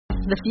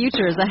The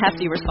future is a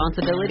hefty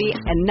responsibility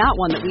and not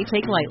one that we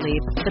take lightly.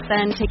 But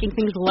then, taking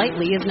things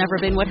lightly has never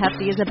been what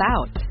Hefty is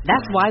about.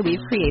 That's why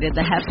we've created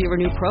the Hefty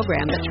Renew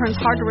program that turns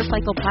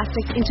hard-to-recycle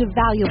plastics into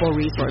valuable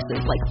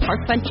resources like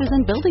park benches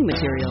and building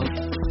materials.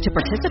 To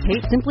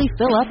participate, simply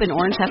fill up an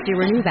orange Hefty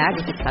Renew bag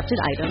with accepted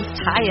items,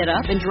 tie it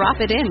up, and drop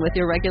it in with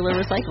your regular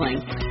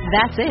recycling.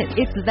 That's it.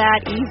 It's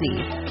that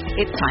easy.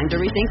 It's time to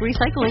rethink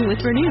recycling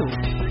with Renew.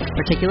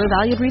 Particular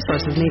valued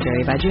resources may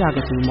vary by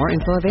geography. More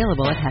info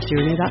available at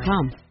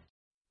heftyrenew.com.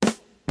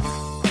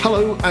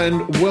 Hello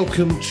and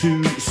welcome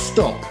to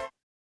Stop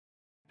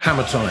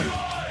Hammer Time.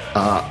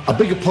 A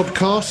bigger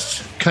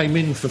podcast came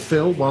in for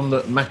Phil, one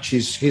that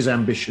matches his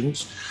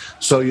ambitions.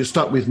 So you're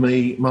stuck with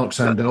me, Mark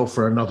Sandell,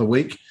 for another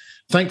week.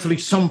 Thankfully,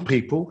 some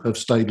people have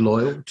stayed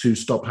loyal to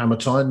Stop Hammer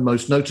Time,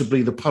 most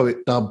notably the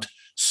poet dubbed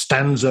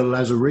Stanza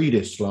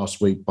Lazaridis last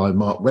week by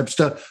Mark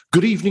Webster.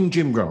 Good evening,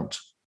 Jim Grant.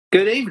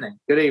 Good evening.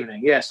 Good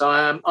evening. Yes,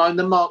 I'm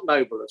the Mark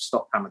Noble of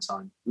Stop Hammer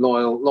Time.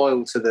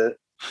 Loyal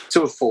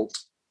to a fault.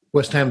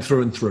 West Ham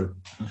through and through.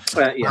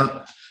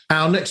 Yeah.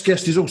 Our next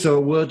guest is also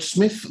a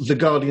wordsmith, The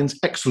Guardian's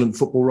excellent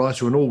football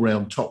writer and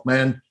all-round top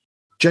man,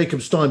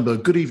 Jacob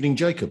Steinberg. Good evening,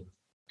 Jacob.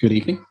 Good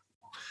evening.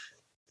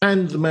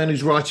 And the man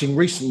whose writing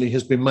recently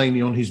has been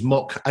mainly on his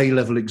mock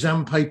A-level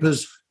exam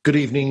papers. Good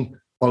evening,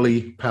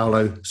 Ollie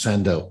Paolo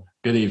Sandell.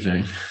 Good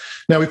evening.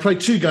 Now, we played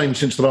 2 games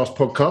since the last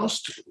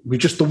podcast. With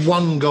just the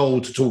 1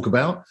 goal to talk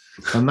about,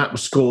 and that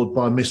was scored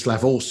by Mislav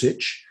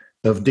Orsic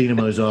of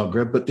Dinamo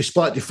Zagreb. But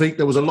despite defeat,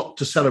 there was a lot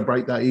to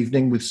celebrate that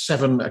evening with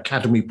 7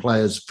 academy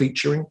players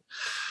featuring,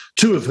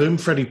 2 of whom,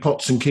 Freddie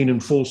Potts and Keenan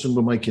Forson,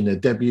 were making their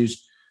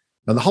debuts.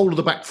 And the whole of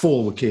the back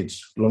 4 were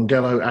kids,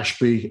 Longello,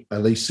 Ashby,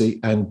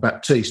 Alisi and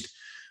Baptiste.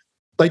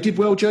 They did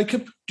well,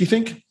 Jacob, do you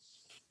think?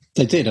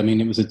 They did. I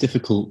mean, it was a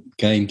difficult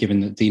game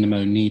given that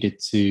Dinamo needed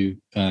to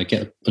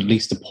get at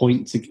least a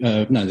point.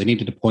 They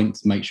needed a point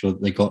to make sure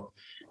that they got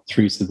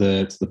through to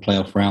the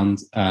playoff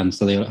round. And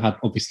so they had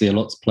obviously a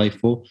lot to play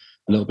for.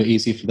 A little bit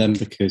easier for them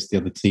because the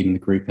other team in the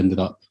group ended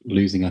up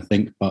losing, I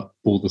think. But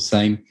all the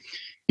same,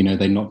 you know,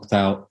 they knocked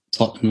out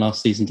Tottenham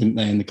last season, didn't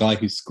they? And the guy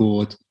who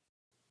scored,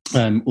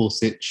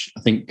 Orsic,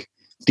 I think,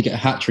 did get a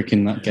hat-trick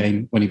in that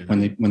game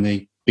when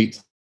they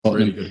beat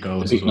Tottenham. Really good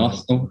goals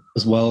Arsenal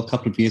as well a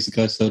couple of years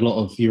ago. So a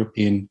lot of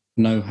European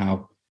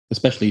know-how,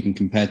 especially even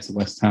compared to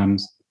West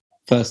Ham's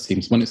first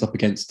teams. When it's up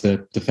against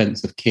the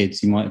defensive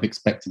kids, you might have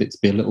expected it to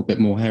be a little bit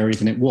more hairy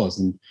than it was.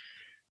 And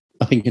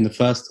I think in the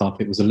first half,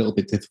 it was a little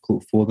bit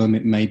difficult for them.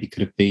 It maybe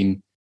could have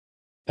been,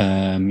 could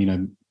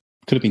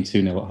have been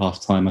 2-0 at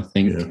half time, I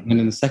think. Yeah. And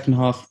in the second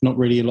half, not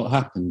really a lot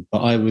happened. But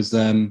I was,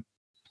 and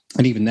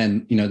even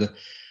then, you know,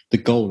 the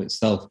goal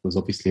itself was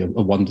obviously a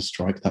wonder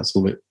strike. That's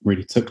all it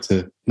really took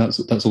that's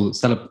all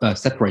that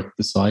separated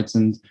the sides.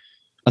 And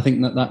I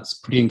think that's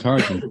pretty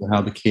encouraging for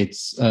how the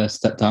kids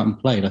stepped out and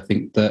played. I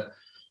think that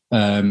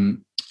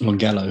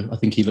Longello, I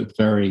think he looked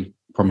very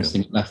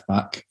promising at left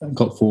back,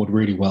 got forward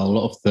really well. A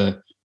lot of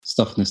the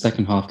stuff in the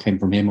second half came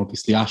from him.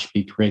 Obviously,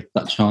 Ashby created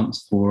that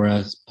chance for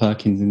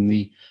Perkins in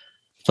the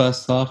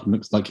first half. It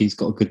looks like he's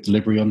got a good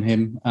delivery on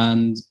him.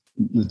 And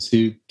the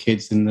 2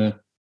 kids in the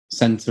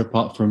centre,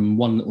 apart from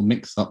one little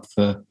mix-up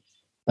for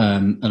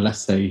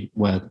Alessi,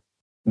 where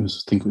I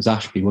think it was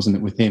Ashby, wasn't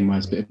it, with him, where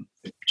it's a bit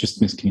of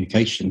just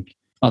miscommunication.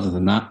 Other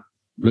than that,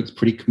 looked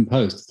pretty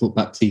composed. I thought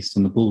Baptiste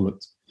on the ball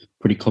looked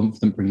pretty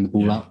confident bringing the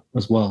ball out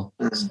as well.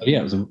 So, yeah,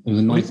 it was a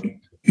nice...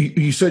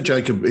 You said,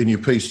 Jacob, in your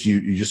piece,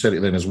 you just said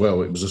it then as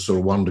well, it was a sort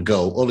of wonder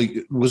goal. Ollie,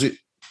 it was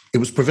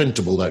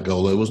preventable, that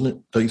goal, though, wasn't it?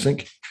 Don't you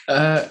think?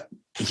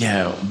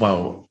 Yeah,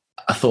 well,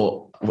 I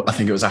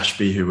think it was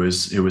Ashby who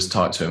was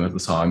tight to him at the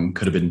time.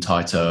 Could have been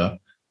tighter,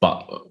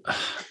 but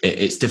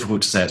it's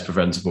difficult to say it's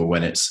preventable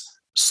when it's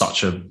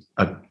such a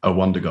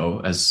wonder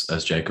goal, as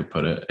Jacob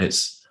put it.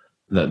 It's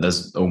that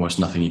there's almost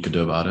nothing you could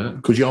do about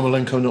it. Could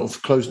Yarmolenko not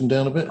have closed him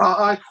down a bit?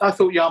 I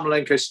thought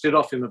Yarmolenko stood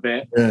off him a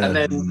bit, and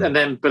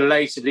then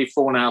belatedly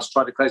Fornals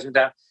tried to close him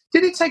down.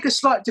 Did it take a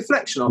slight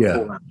deflection off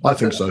Fornals? I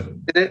think so.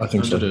 Did it? I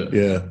think so.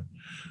 Yeah,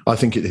 I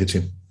think it hit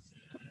him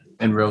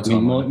in real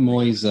time. I mean,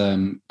 Moyes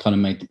kind of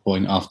made the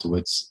point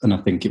afterwards, and I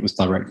think it was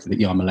directed at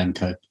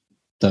Yarmolenko.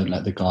 Don't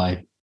let the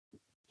guy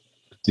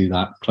do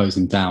that, close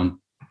him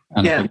down.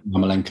 And I think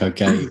Yarmolenko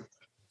gave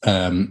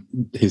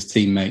his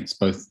teammates,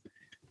 both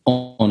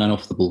on and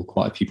off the ball,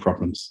 quite a few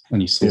problems.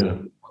 And you saw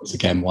once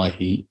again why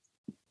he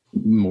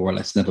more or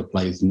less never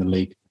plays in the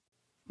league.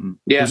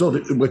 Yeah,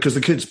 because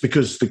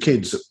the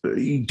kids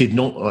did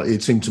not.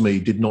 It seemed to me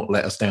did not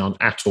let us down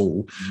at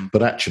all.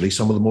 But actually,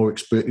 some of the more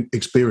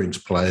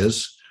experienced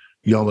players,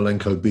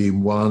 Yarmolenko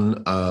being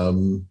one,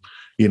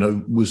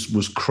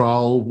 was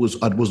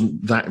Kral. I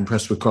wasn't that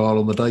impressed with Kral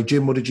on the day.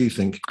 Jim, what did you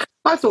think?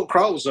 I thought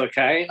Kral was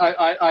okay.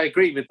 I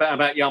agree with that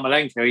about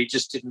Yarmolenko. He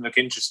just didn't look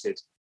interested.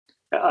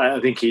 I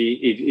think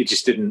he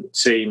just didn't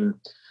seem.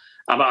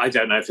 I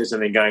don't know if there's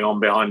anything going on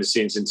behind the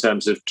scenes in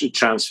terms of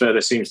transfer.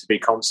 There seems to be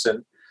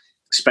constant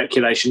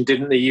speculation.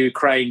 Didn't the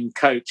Ukraine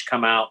coach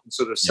come out and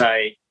sort of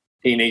say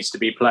he needs to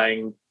be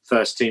playing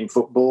first team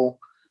football?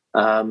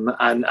 And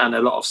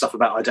a lot of stuff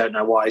about I don't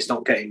know why he's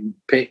not getting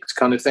picked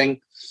kind of thing.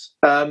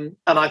 And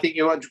I think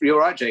you're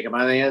right, Jacob.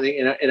 I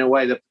think in a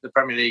way the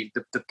Premier League,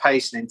 the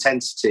pace and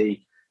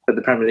intensity of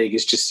the Premier League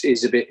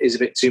is a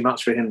bit too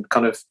much for him.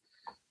 Kind of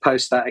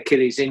post that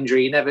Achilles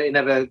injury, he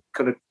never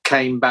kind of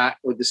came back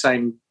with the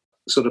same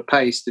sort of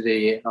pace did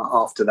he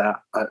after that.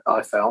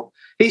 I felt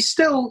he's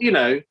still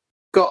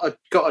got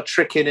a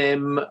trick in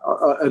him,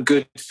 a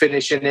good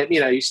finish in him.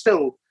 There's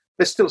still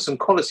some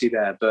quality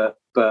there, but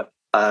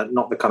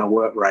not the kind of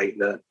work rate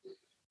that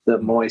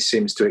Moyes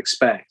seems to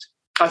expect.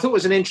 I thought it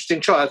was an interesting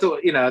choice. I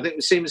think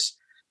it seems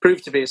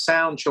proved to be a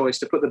sound choice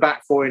to put the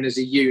back four in as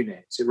a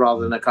unit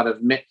rather than a kind of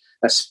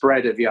a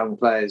spread of young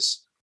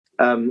players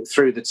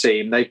through the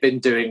team. They've been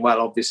doing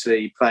well,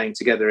 obviously, playing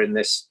together in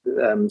this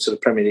sort of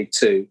Premier League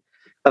 2.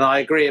 And I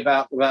agree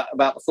about the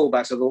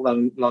fullbacks. I thought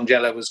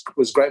Longelo was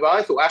great, but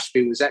I thought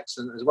Ashby was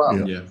excellent as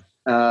well. Yeah.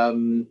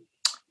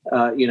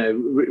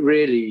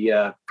 Really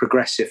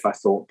progressive. I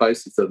thought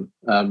both of them.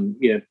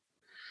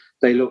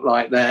 They look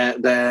like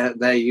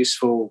they're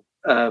useful.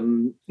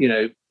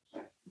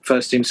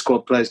 First team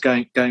squad players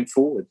going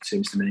forward.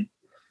 Seems to me.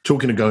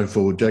 Talking of going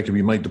forward, Jacob,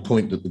 you made the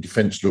point that the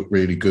defence looked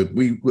really good.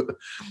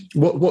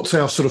 What's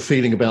our sort of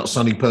feeling about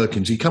Sonny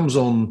Perkins? He comes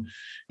on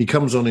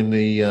in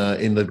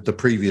the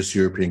previous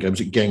European games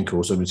at Genk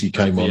or something. He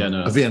came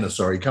on Vienna.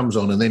 He comes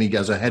on and then he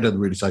goes ahead and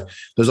really say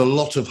there's a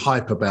lot of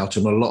hype about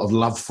him, a lot of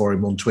love for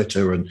him on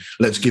Twitter, and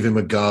let's give him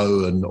a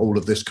go and all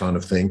of this kind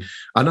of thing.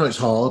 I know it's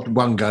hard.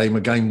 One game,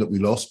 a game that we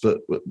lost,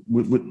 but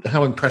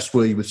how impressed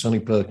were you with Sonny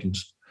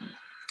Perkins?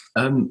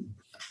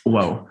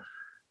 Well,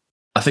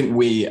 I think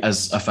we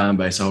as a fan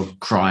base are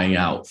crying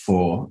out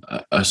for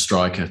a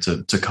striker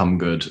to come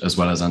good as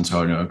well as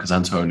Antonio, because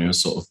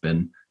Antonio's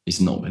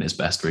he's not been his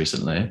best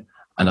recently.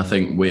 And I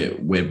think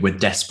we're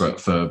desperate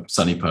for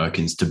Sonny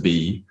Perkins to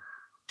be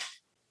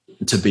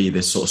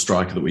this sort of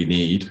striker that we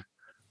need.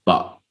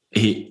 But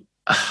I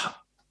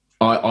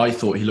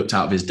thought he looked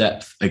out of his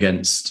depth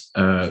against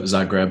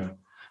Zagreb.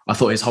 I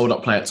thought his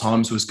hold-up play at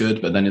times was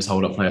good, but then his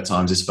hold-up play at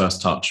times, his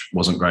first touch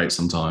wasn't great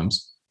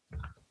sometimes.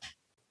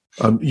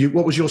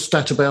 What was your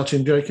stat about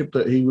him, Jacob?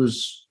 That he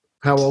was,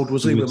 how old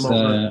was he? He was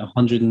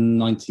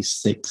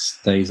 196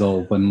 days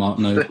old when Mark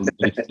Noble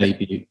made his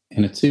debut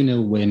in a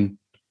 2-0 win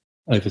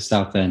over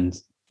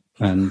Southend.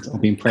 And I'll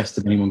be impressed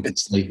if anyone can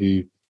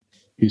say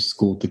who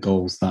scored the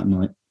goals that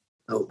night.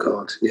 Oh,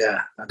 God,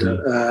 yeah. I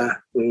don't,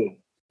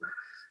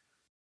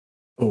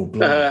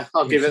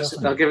 I'll give it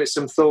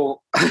some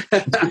thought.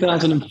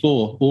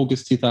 2004,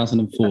 August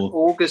 2004.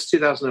 August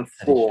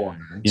 2004.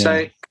 Yeah. So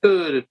it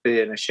could have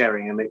been a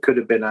Sheringham. It could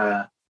have been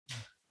a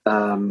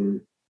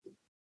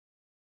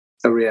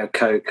Rio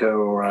Coca,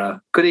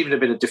 or could even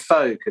have been a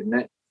Defoe, couldn't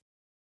it?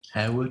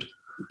 Harewood.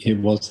 It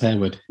was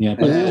Harewood. Yeah.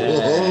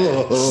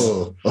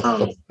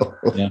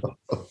 Yeah.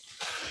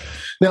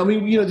 Now, I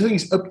mean, the thing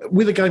is,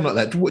 with a game like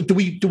that, do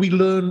we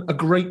learn a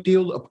great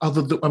deal?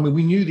 Other than, I mean,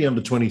 we knew the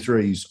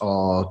under-23s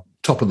are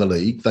top of the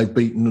league. They've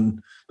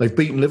beaten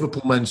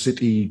Liverpool, Man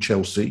City,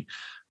 Chelsea.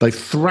 They've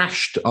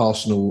thrashed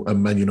Arsenal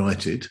and Man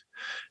United.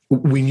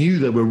 We knew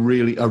they were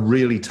a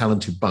really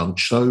talented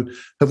bunch. So,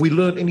 have we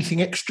learned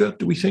anything extra?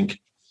 Do we think?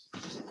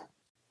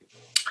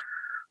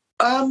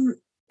 I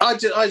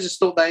just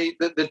thought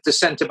the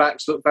centre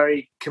backs looked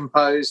very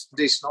composed,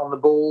 decent on the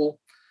ball.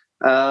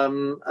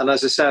 And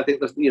as I say, I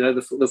think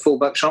the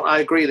full-back shot. I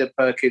agree that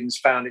Perkins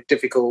found it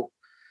difficult.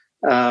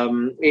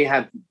 He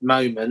had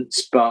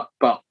moments, but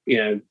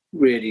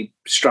really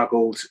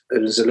struggled.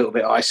 It was a little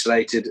bit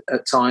isolated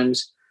at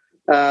times.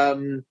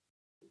 And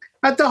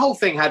the whole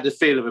thing had the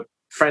feel of a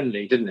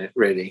friendly, didn't it?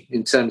 Really,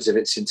 in terms of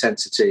its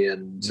intensity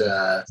and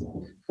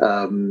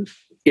and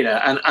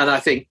I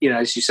think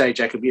as you say,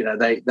 Jacob,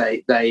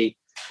 they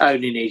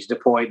only needed a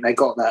point. They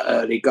got that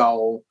early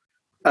goal.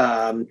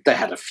 They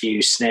had a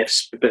few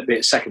sniffs, but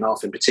the second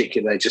half in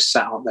particular, they just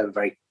sat on. They were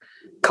very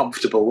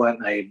comfortable,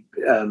 weren't they?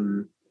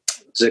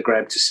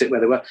 Zagreb to sit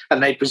where they were,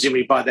 and they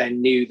presumably by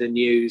then knew the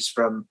news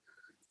from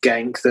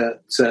Genk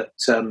that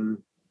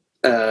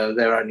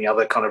their only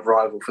other kind of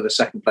rival for the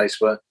second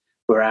place were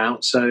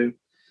out. So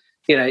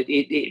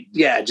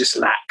it just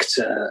lacked.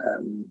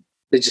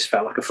 It just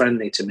felt like a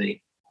friendly to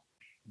me.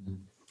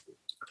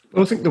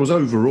 Well, I think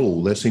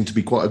there seemed to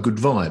be quite a good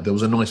vibe. There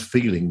was a nice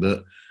feeling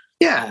that.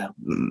 Yeah,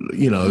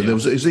 there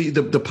was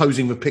the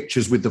posing the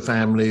pictures with the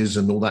families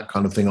and all that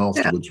kind of thing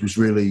afterwards was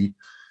really,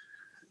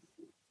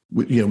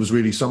 was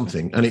really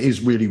something. And it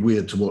is really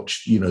weird to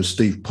watch,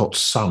 Steve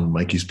Potts' son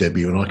make his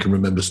debut, and I can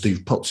remember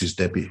Steve Potts'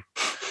 debut.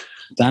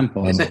 Dan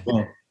Potts as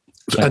well.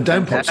 And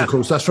Dan Potts, of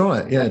course, that's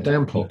right. Yeah,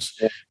 Dan Potts.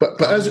 Yeah. But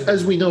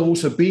as we know,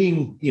 also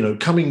being,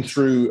 coming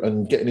through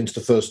and getting into the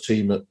first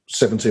team at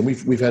 17,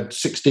 we've had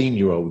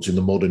 16-year-olds in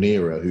the modern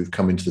era who've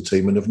come into the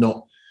team and have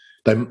not.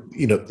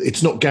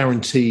 It's not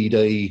guaranteed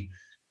a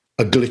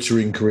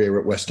glittering career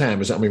at West Ham.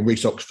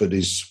 Reece Oxford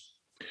is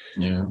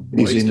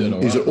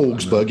at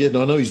Augsburg. Yeah,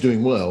 I know he's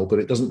doing well, but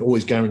it doesn't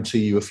always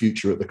guarantee you a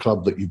future at the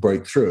club that you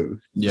break through.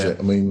 Yeah,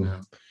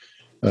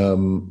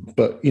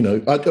 but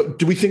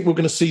do we think we're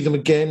going to see them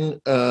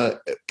again,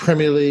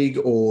 Premier League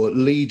or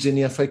Leeds in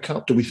the FA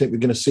Cup? Do we think we're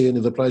going to see any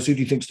of the players? Who do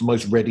you think is the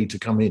most ready to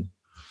come in?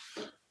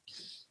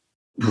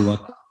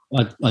 Well,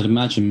 I'd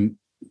imagine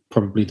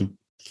probably the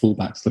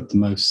fullbacks look the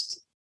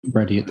most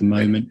ready at the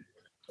moment.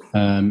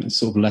 It's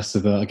sort of less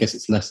of a, I guess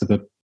it's less of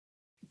a,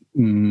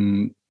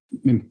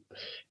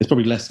 it's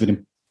probably less of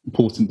an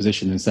important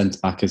position than centre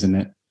back, isn't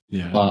it?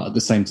 Yeah. But at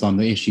the same time,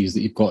 the issues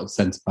that you've got at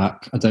centre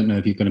back, I don't know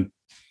if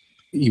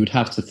you would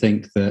have to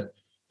think that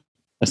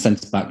a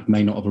centre back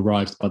may not have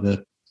arrived by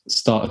the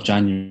start of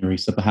January.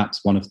 So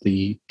perhaps one of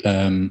the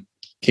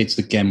kids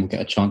again will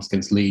get a chance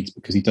against Leeds,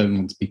 because you don't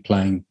want to be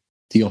playing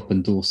Diop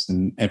and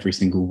Dawson every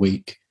single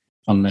week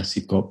unless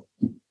you've got,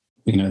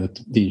 the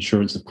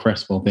insurance of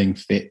Cresswell being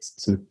fit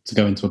to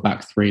go into a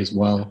back three as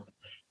well.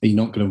 You're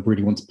not going to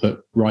really want to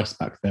put Rice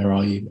back there,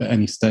 are you, at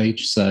any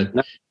stage? So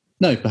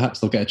no, perhaps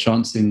they'll get a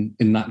chance in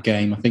that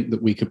game. I think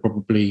that we could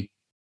probably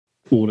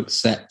all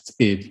accept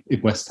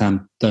if West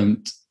Ham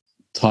don't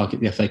target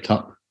the FA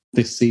Cup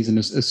this season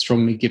as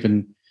strongly,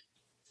 given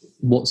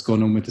what's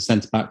gone on with the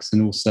centre backs,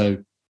 and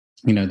also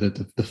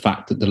the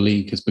fact that the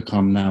league has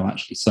become now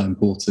actually so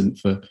important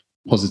for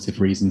positive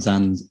reasons,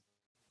 and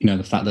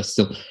the fact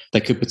that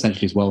they could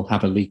potentially as well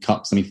have a League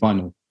Cup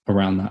semi-final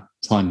around that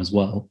time as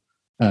well,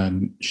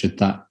 should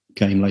that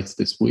game later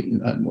this week,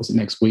 what's it,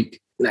 next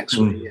week? Next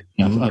week,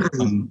 yeah.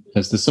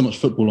 There's so much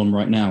football on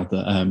right now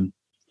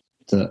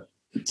that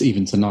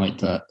even tonight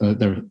that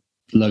there are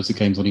loads of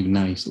games on even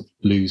now. You sort of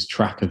lose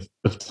track of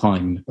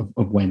time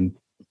of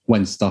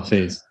when stuff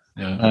is.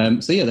 Yeah. I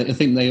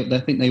think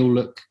they all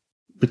look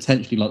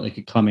potentially like they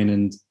could come in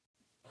and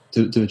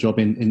do a job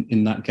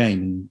in that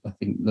game.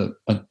 And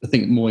I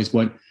think Moyes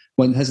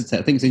won't hesitate.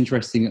 I think it's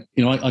interesting.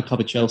 I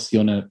cover Chelsea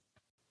on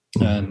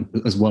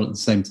as well at the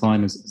same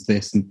time as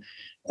this, and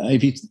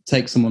if you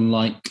take someone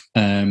like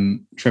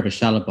Trevor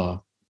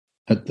Chalobah,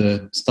 at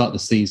the start of the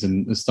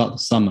season, the start of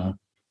the summer,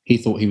 he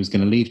thought he was going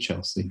to leave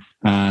Chelsea,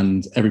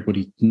 and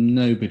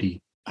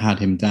nobody had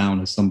him down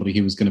as somebody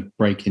who was going to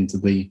break into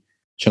the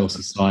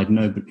Chelsea side.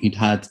 Nobody, he'd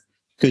had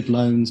good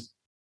loans.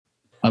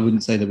 I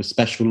wouldn't say there were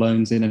special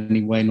loans in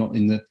any way, not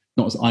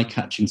as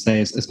eye-catching,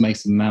 say, as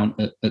Mason Mount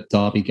at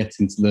Derby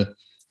getting to the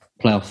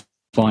playoff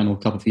final a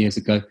couple of years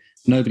ago.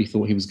 Nobody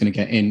thought he was going to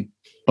get in,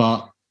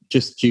 but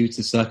just due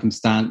to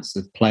circumstance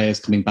of players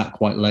coming back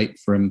quite late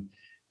from,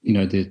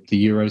 the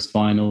Euros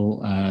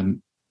final,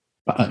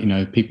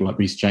 people like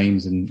Reece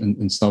James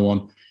and so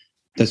on.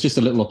 There's just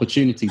a little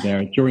opportunity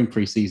there during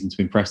pre-season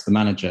to impress the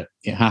manager.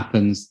 It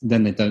happens,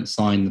 then they don't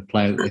sign the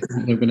player that they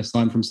think they're going to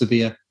sign from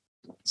Sevilla.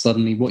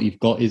 Suddenly, what you've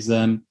got is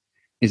a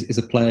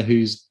player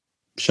who's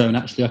shown,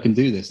 actually, I can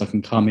do this. I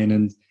can come in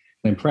and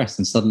impress.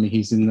 And suddenly,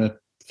 he's in the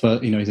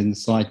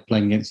side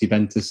playing against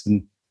Juventus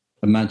and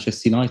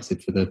Manchester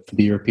United for the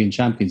European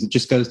champions. It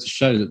just goes to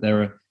show that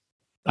there are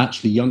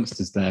actually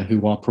youngsters there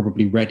who are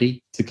probably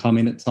ready to come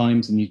in at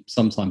times, and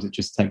sometimes it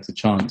just takes a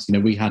chance.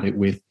 We had it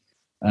with,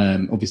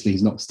 obviously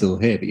he's not still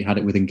here, but you had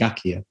it with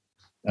Ngakia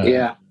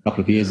a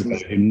couple of years ago,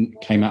 who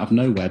came out of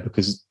nowhere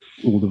because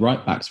all the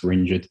right backs were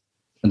injured,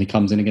 and he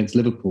comes in against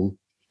Liverpool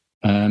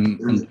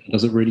and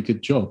does a really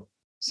good job.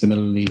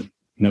 Similarly,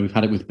 we've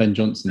had it with Ben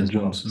Johnson as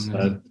well.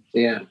 So,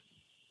 yeah,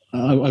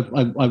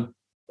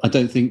 I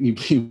don't think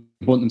you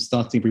want them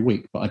starting every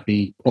week, but I'd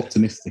be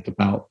optimistic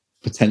about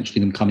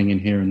potentially them coming in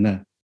here and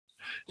there.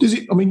 Does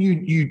it? I mean,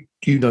 you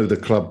know the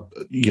club,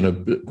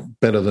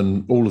 better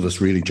than all of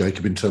us, really,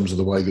 Jacob, in terms of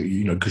the way that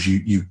because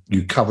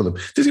you cover them.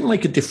 Does it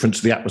make a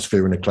difference to the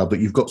atmosphere in a club that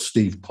you've got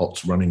Steve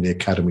Potts running the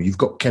academy, you've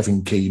got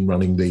Kevin Keane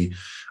running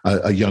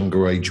a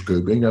younger age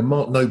group?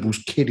 Mark Noble's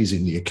kid is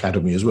in the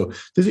academy as well.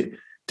 Does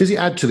it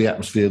add to the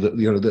atmosphere that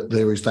that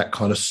there is that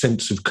kind of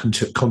sense of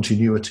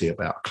continuity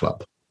about a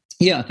club?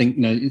 Yeah, I think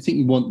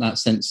you want that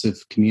sense of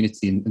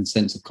community and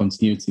sense of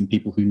continuity in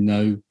people who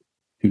know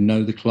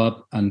the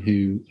club and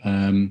who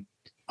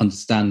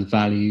understand the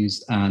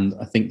values. And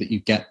I think that you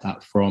get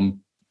that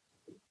from,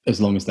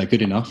 as long as they're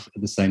good enough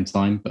at the same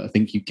time, but I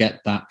think you get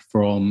that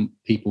from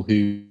people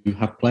who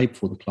have played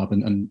for the club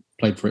and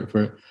played for it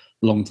for a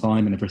long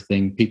time and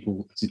everything.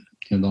 People,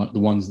 like the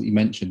ones that you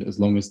mentioned, as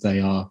long as they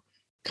are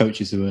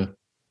coaches who are,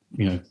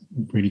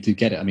 really do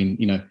get it. I mean,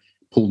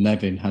 Paul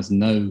Nevin has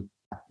no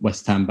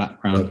West Ham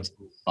background,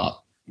 but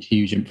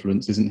huge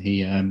influence, isn't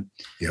he?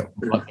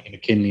 Like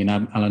McKinley and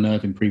Alan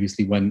Irvine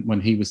previously when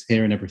he was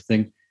here and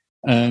everything.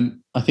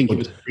 I think it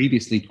was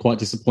previously quite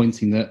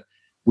disappointing that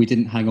we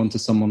didn't hang on to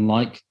someone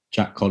like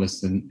Jack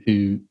Collison,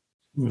 who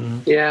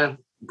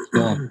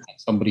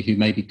somebody who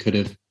maybe could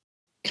have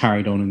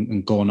carried on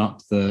and gone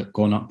up the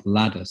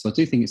ladder. So I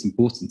do think it's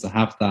important to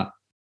have that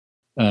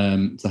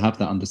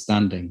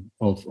understanding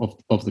of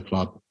the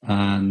club.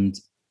 And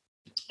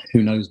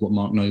who knows what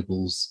Mark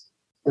Noble's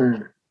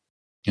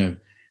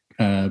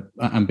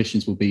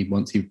ambitions will be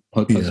once he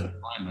posts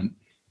retirement.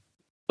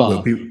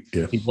 But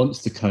if he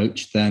wants to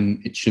coach,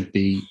 then it should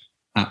be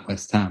at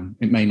West Ham.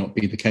 It may not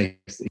be the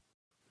case.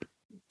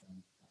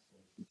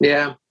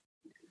 Yeah,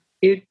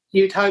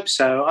 you'd hope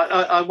so.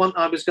 I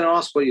was going to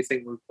ask what you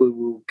think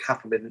will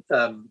happen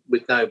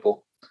with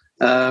Noble,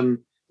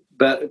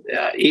 but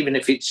even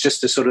if it's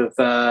just a sort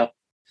of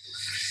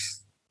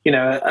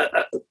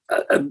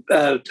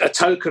a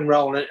token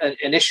role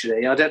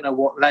initially. I don't know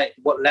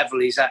what level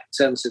he's at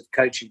in terms of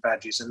coaching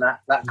badges and that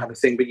kind of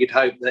thing. But you'd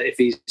hope that if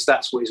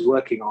that's what he's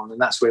working on and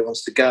that's where he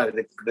wants to go,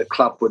 the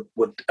club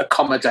would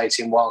accommodate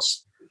him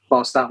whilst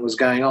that was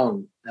going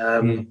on.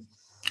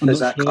 There's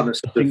that kind of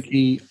I think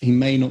he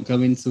may not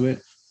go into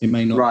it. It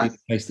may not be the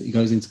case that he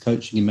goes into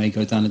coaching. He may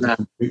go down a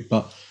different route.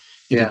 But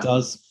if it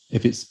does,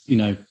 if it's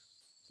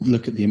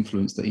look at the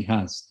influence that he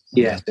has.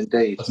 Yes,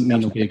 indeed. Doesn't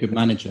mean he'll be a good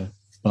manager.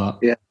 But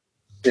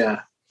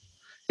yeah,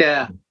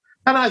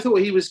 and I thought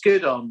he was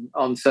good on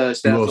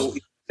Thursday. I thought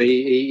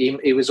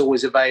he was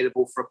always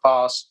available for a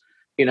pass.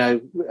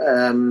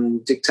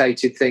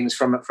 Dictated things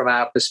from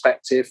our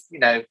perspective.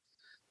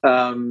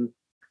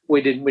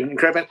 We didn't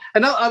care about.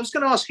 And I was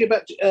going to ask you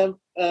about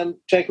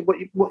Jacob,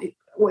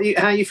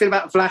 how you feel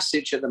about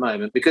Vlasic at the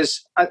moment,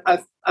 because I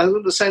got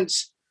the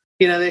sense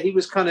that he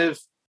was kind of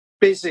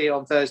busy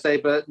on Thursday,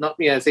 but not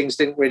things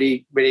didn't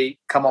really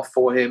come off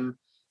for him.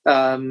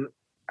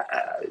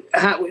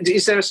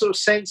 Is there a sort of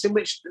sense in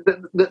which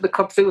the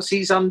club feels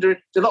he's under?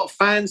 A lot of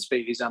fans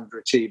feel he's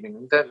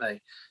underachieving, don't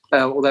they?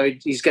 Although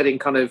he's getting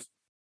kind of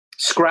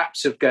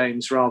scraps of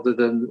games rather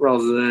than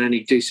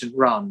any decent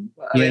run.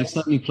 He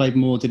certainly played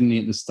more, didn't he,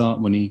 at the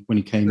start when he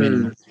came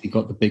in? He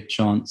got the big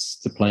chance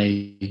to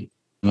play,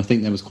 and I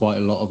think there was quite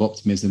a lot of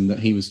optimism that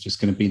he was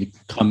just going to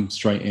come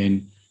straight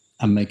in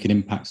and make an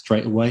impact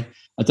straight away.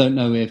 I don't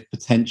know if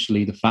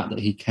potentially the fact that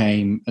he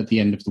came at the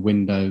end of the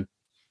window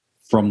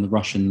from the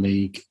Russian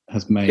league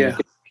has made an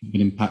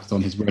impact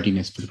on his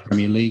readiness for the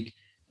Premier League,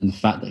 and the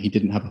fact that he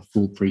didn't have a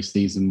full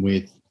pre-season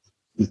with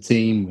the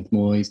team, with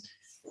Moyes.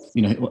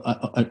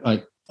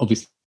 I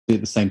obviously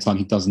at the same time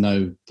he does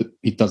know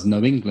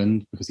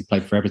England because he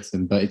played for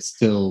Everton, but it's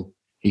still,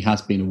 he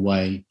has been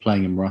away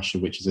playing in Russia,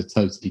 which is a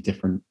totally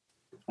different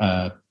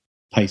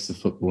pace of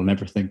football and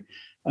everything.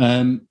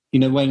 When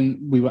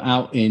we were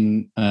out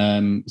in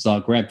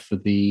Zagreb for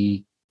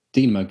the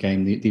Dinamo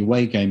game, the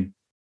away game,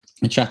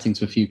 and chatting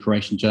to a few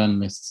Croatian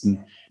journalists,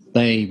 and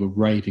they were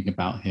raving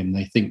about him.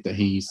 They think that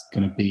he's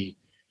going to be,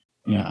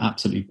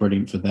 absolutely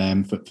brilliant for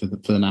them, for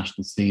the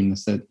national team. They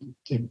said,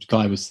 the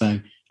guy was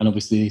saying, and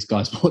obviously these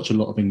guys watch a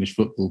lot of English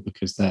football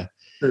because they're,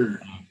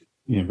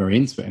 very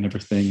into it and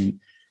everything. And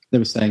they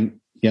were saying,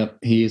 "Yep,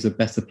 he is a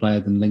better player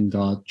than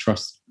Lingard.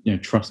 Trust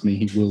me,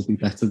 he will be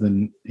better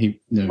than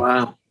he."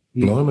 Wow.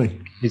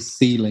 Blimey. His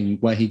ceiling,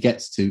 where he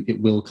gets to,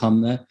 it will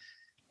come there.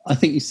 I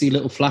think you see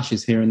little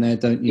flashes here and there,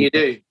 don't you? You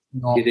do.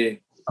 You do.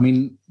 I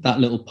mean, that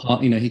little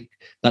part,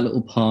 that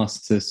little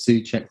pass to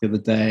Souček the other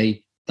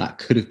day, that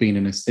could have been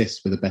an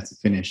assist with a better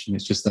finish, and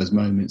it's just those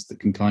moments that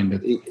can kind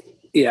of, the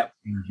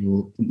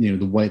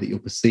way that you're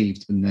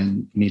perceived, and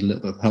then you need a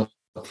little bit of help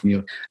from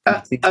your.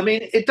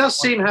 It does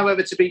seem,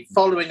 however, to be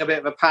following a bit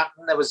of a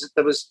pattern. There was,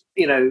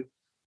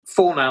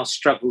 Fornals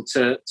struggled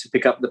to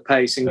pick up the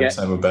pace and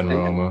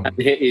and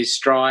hit his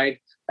stride,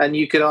 and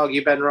you could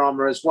argue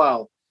Benrahma as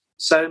well.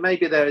 So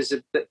maybe there is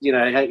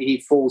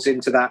he falls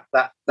into that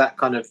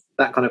kind of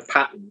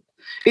pattern.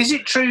 Is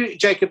it true,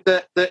 Jacob,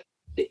 that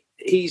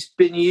he's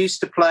been used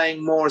to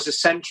playing more as a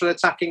central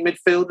attacking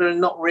midfielder and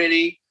not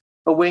really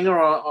a winger?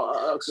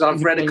 Because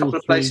I've read a couple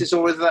of places,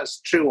 or whether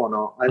that's true or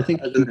not. I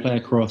think he can play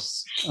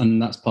across,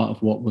 and that's part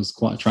of what was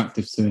quite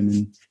attractive to him.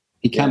 And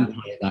he can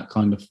play that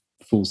kind of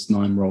false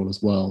nine role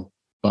as well,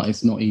 but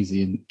it's not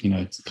easy,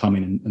 to come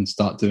in and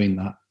start doing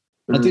that.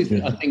 I think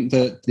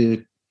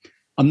that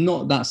I'm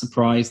not that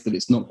surprised that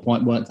it's not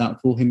quite worked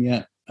out for him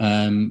yet,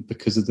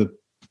 because of the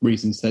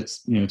reasons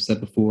said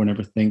before and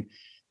everything.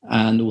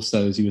 And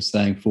also, as you were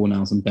saying,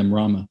 Fornals and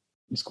Benrahma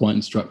is quite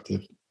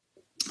instructive.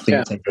 I think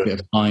it takes a bit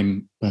of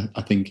time,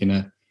 I think, in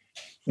a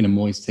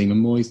Moyes team.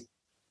 And Moyes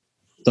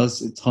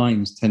does at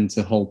times tend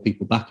to hold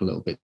people back a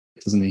little bit,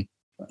 doesn't he?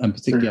 And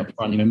particularly up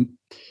front,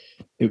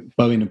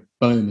 Bowen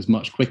was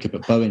much quicker,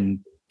 but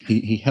Bowen,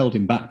 he held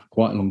him back for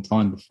quite a long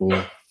time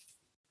before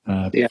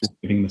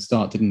giving the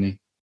start, didn't he?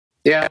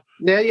 Yeah.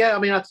 I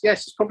mean,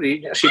 yes, it's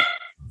probably actually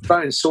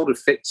Bowen sort of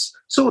fits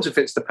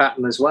the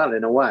pattern as well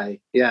in a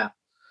way. Yeah.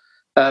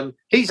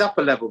 He's up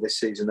a level this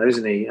season, though,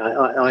 isn't he?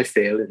 I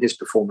feel in his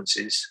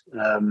performances,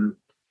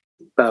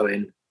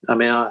 Bowen. I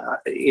mean, I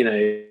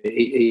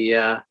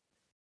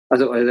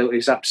thought he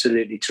was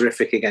absolutely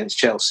terrific against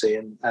Chelsea,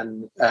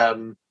 and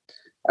I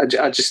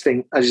just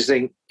think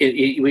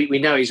we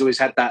know he's always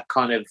had that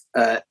kind of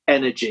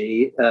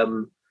energy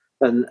and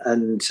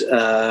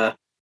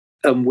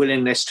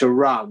willingness to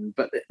run,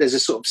 but there's a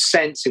sort of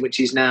sense in which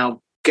he's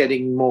now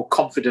getting more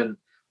confident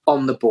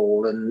on the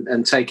ball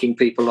and taking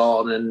people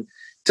on, and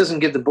doesn't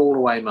give the ball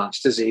away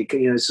much, does he?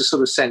 It's a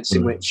sort of sense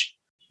in which,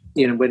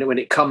 when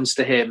it comes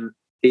to him,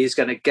 he's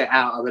going to get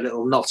out of a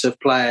little knot of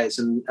players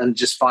and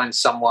just find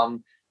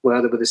someone,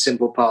 whether with a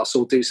simple pass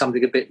or do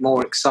something a bit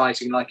more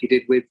exciting, like he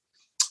did with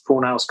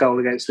Fornals' goal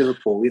against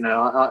Liverpool.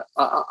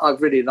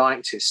 I've really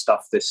liked his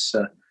stuff this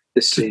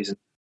season.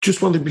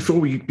 Just one thing before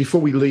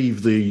we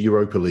leave the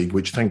Europa League,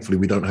 which thankfully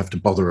we don't have to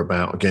bother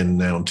about again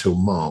now until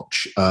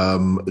March.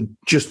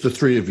 Just the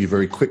three of you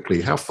very quickly.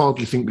 How far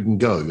do you think we can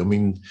go? I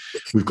mean,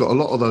 we've got a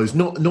lot of those.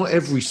 Not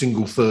every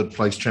single third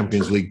place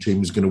Champions League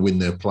team is going to win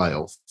their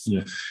playoff.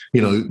 Yeah.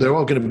 You know, there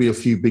are going to be a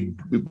few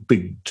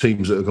big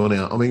teams that have gone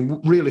out. I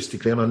mean,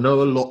 realistically, and I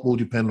know a lot will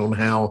depend on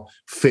how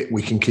fit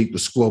we can keep the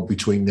squad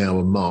between now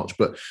and March.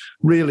 But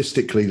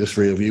realistically, the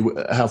three of you,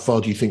 how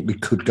far do you think we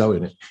could go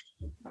in it?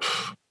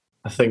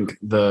 I think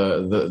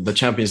the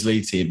Champions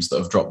League teams that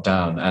have dropped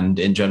down, and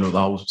in general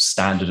the whole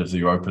standard of the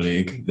Europa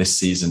League this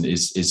season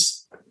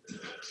is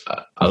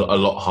a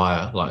lot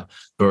higher. Like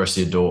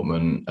Borussia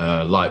Dortmund,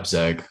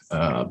 Leipzig,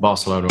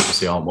 Barcelona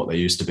obviously aren't what they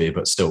used to be,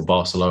 but still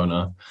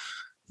Barcelona.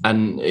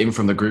 And even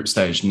from the group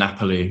stage,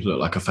 Napoli look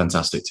like a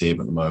fantastic team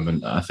at the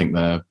moment. I think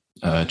they're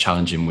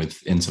challenging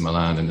with Inter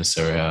Milan in the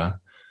Serie A.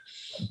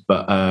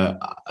 But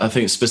I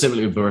think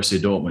specifically with Borussia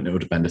Dortmund, it will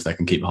depend if they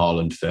can keep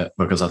Haaland fit,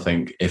 because I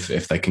think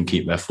if they can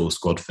keep their full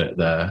squad fit,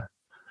 they're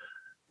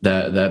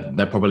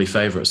probably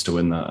favourites to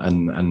win that,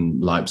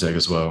 and Leipzig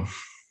as well.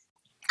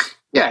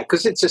 Yeah,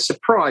 because it's a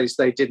surprise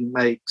they didn't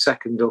make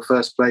second or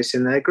first place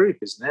in their group,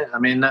 isn't it? I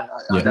mean,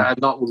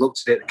 I've not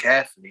looked at it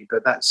carefully,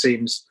 but that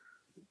seems,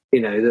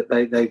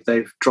 that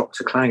they've dropped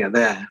a clanger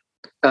there.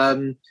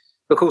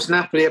 Of course,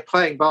 Napoli are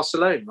playing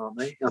Barcelona, aren't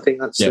they? I think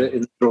that's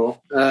in the draw.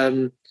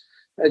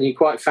 And you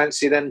quite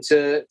fancy them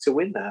to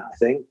win that, I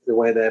think, the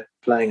way they're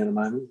playing at the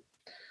moment.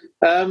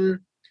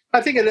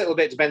 I think a little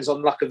bit depends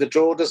on luck of the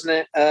draw, doesn't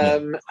it?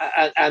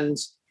 And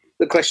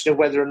the question of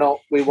whether or not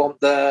we want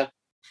the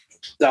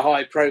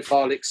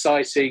high-profile,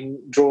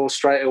 exciting draw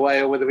straight away,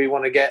 or whether we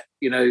want to get,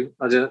 I don't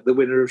know, the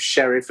winner of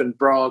Sheriff and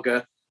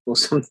Braga or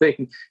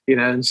something,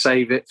 and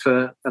save it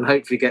for, and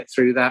hopefully get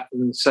through that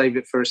and save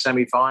it for a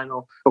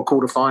semi-final or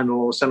quarter-final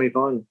or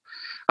semi-final.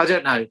 I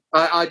don't know.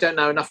 I don't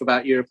know enough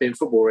about European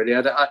football, really.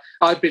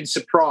 I've been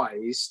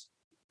surprised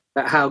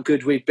at how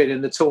good we've been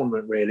in the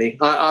tournament, really.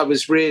 I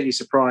was really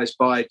surprised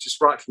by,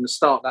 just right from the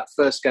start, that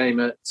first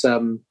game at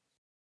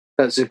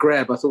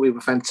Zagreb. I thought we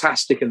were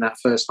fantastic in that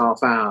first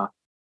half hour,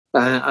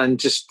 and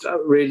just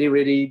really,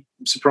 really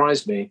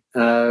surprised me.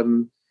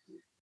 So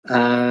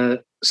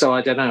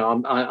I don't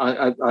know.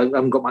 I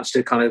haven't got much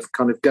to kind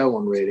of go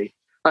on, really.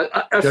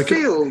 I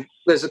feel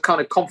there's a kind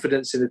of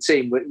confidence in the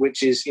team,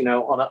 which is,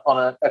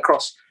 on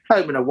across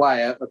home and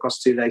away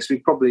across 2 legs. We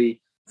probably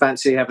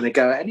fancy having a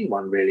go at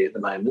anyone really at the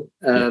moment.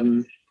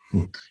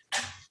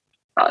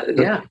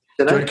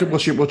 Jacob,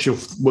 what's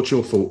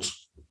your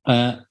thoughts?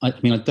 I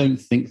mean, I don't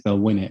think they'll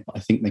win it, but I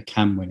think they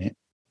can win it.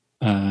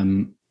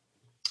 I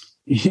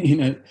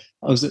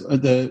was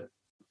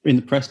in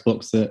the press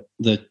box at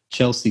the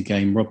Chelsea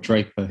game. Rob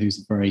Draper, who's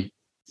a very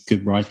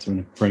good writer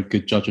and a very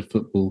good judge of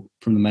football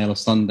from the Mail of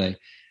Sunday,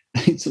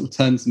 he sort of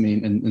turned to me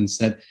and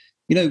said,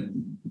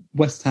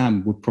 West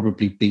Ham would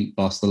probably beat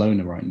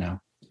Barcelona right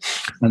now,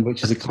 and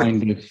which is a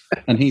kind of,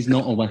 and he's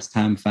not a West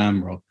Ham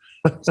fan, Rob,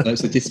 so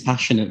it's a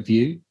dispassionate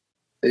view.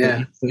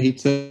 Yeah, he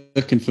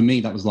took, and for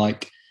me that was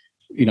like,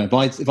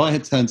 if I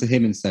had turned to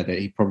him and said it,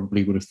 he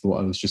probably would have thought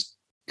I was just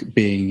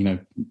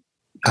being,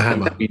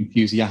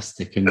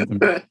 enthusiastic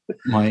and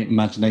my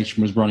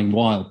imagination was running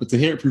wild. But to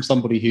hear it from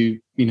somebody who,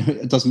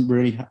 doesn't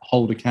really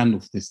hold a candle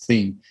for this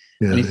team,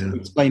 and he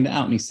explained it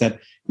out, and he said,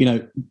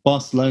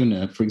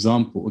 Barcelona, for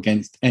example,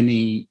 against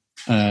any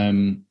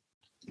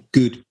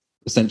good,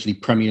 essentially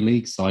Premier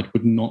League side,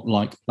 would not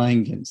like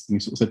playing against them. He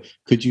sort of said,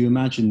 could you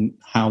imagine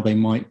how they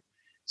might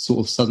sort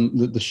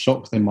of the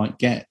shock they might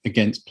get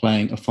against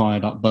playing a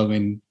fired up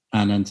Bowen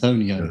and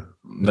Antonio? Yeah.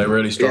 They're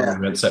really strong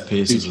against set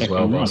pieces as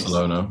well,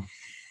 Barcelona.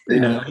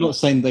 I'm not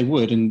saying they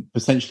would, and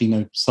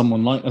potentially,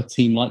 someone like a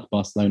team like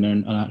Barcelona,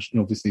 and actually,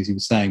 obviously, as you were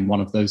saying,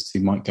 one of those two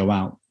might go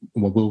out,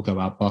 or will go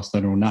out,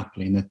 Barcelona or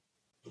Napoli, and they're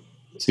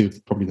two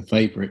of probably the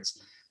favourites.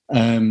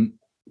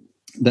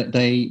 That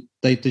they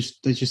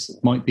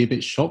just might be a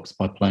bit shocked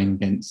by playing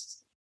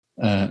against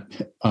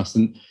us,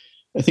 and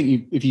I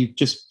think if you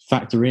just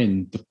factor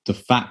in the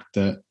fact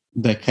that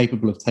they're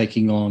capable of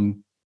taking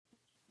on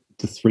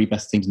the three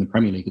best teams in the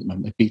Premier League at the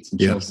moment, they've beaten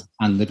Chelsea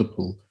and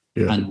Liverpool,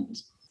 and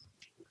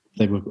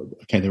they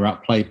were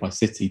outplayed by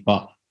City,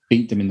 but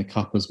beat them in the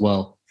cup as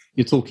well.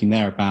 You're talking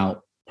there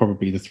about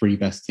probably the three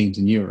best teams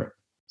in Europe.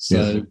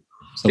 Premier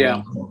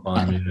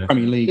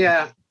League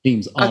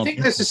teams are. I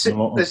think there's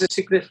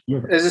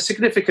a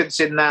significance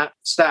in that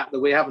stat that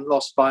we haven't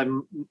lost by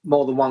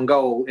more than one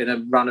goal in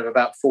a run of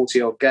about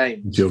 40 odd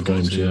games.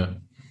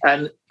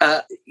 And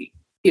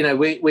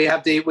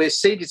we're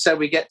seeded so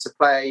we get to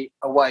play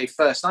away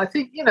first. And I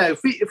think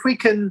if we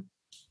can.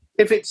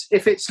 If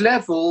it's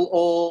level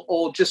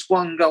or just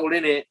one goal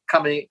in it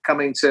coming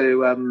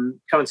to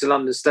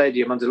London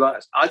Stadium under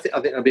lights, I think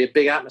there'll be a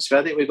big atmosphere.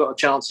 I think we've got a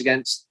chance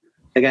against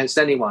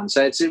anyone.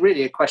 So it's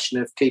really a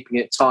question of keeping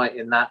it tight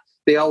in that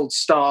the old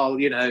style,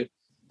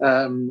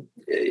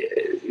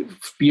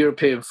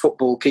 European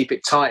football. Keep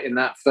it tight in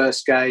that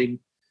first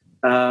game.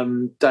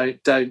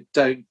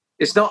 Don't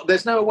It's not.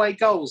 There's no away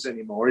goals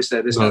anymore, is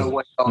there? There's no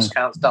away goals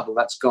counts double.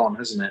 That's gone,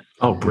 hasn't it?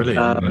 Oh, brilliant!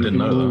 I didn't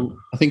know that.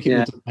 I think it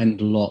will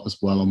depend a lot as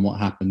well on what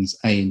happens,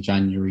 A, in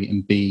January,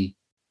 and B,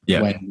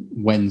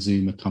 when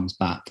Zuma comes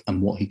back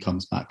and what he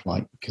comes back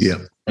like.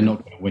 Because they're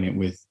not going to win it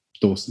with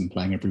Dawson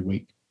playing every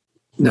week.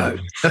 No.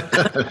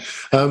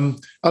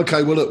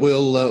 Okay. Well,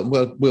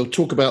 look, we'll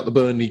talk about the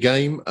Burnley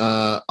game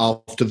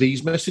after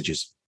these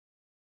messages.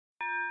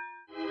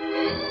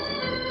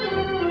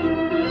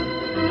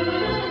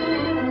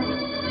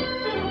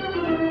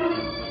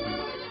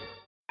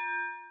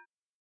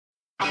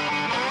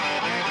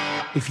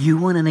 If you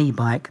want an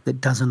e-bike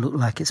that doesn't look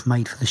like it's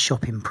made for the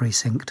shopping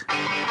precinct,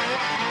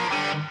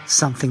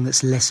 something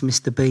that's less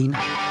Mr. Bean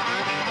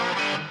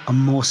and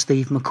more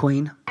Steve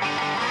McQueen,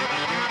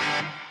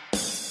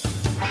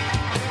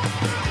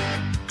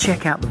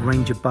 check out the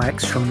range of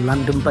bikes from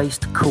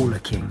London-based Cooler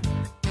King.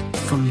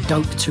 From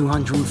dope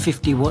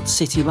 250-watt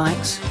city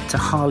bikes to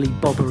Harley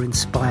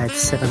Bobber-inspired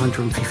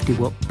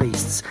 750-watt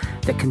beasts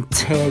that can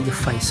tear your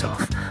face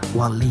off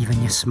while leaving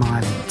your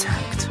smile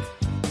intact.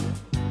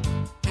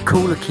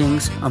 Cooler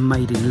Kings are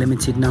made in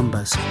limited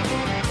numbers,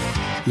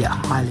 yet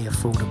highly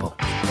affordable.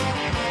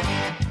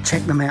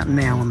 Check them out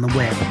now on the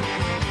web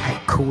at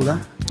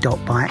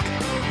cooler.bike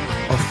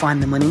or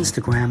find them on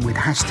Instagram with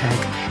hashtag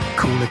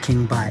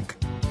CoolerKingBike.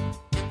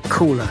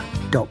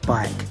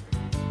 Cooler.bike.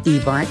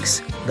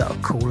 E-bikes that are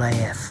cool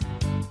AF.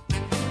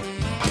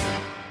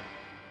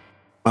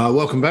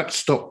 Welcome back to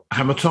Stop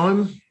Hammer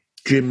Time.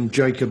 Jim,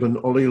 Jacob and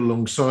Ollie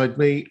alongside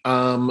me.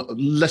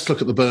 Let's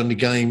look at the Burnley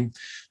game.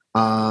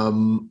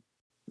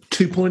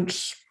 2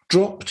 points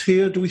dropped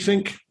here, do we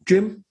think,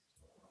 Jim?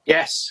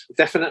 Yes,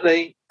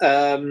 definitely.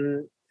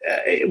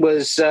 It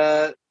was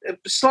a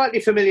slightly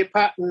familiar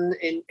pattern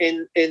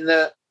in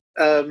that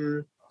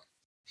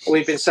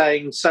we've been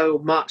saying so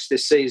much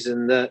this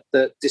season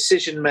that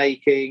decision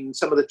making,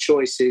 some of the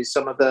choices,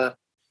 some of the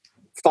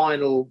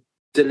final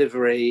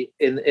delivery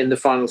in the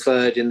final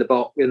third, in the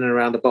box, in and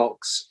around the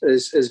box,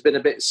 has been a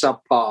bit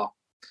subpar.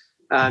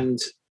 And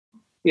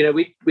you know,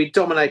 we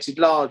dominated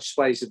large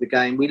swathes of the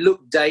game. We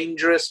looked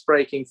dangerous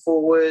breaking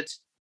forward.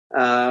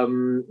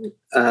 Lanzini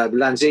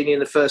in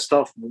the first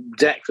half,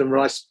 Declan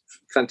Rice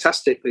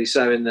fantastically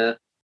so in the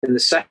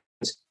second.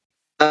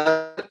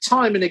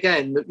 Time and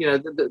again, you know,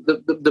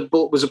 the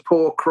ball was a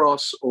poor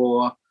cross,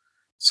 or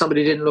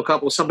somebody didn't look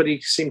up, or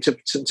somebody seemed to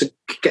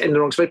get in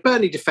the wrong space.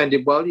 Burnley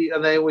defended well,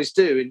 and they always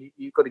do, and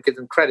you've got to give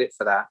them credit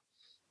for that.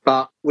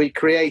 But we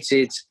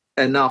created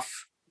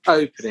enough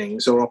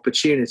openings or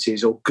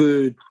opportunities or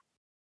good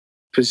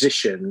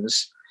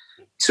positions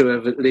to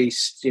have at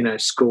least, you know,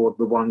 scored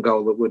the one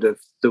goal that would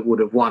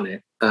have won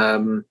it.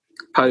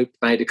 Pope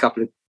made a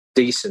couple of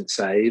decent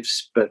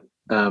saves, but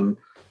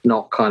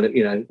not kind of,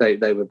 you know, they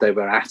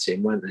were at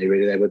him, weren't they?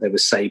 Really, they were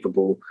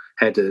savable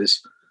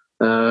headers.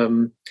 We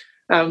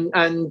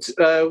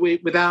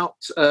without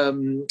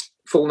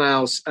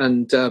Fornals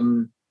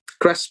and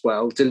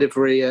Cresswell,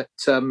 delivery at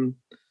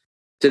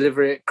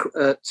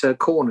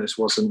corners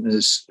wasn't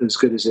as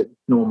good as it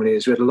normally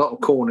is. We had a lot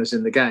of corners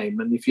in the game,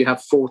 and if you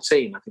have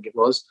 14, I think it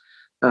was,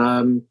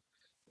 on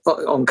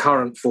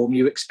current form,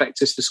 you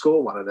expect us to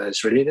score one of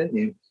those, really, don't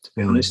you? To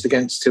be honest,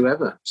 against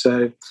whoever.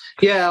 So,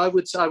 yeah, I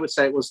would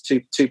say it was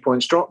 2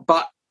 points drop,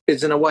 but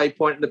it's an away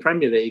point in the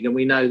Premier League, and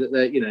we know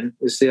that, you know,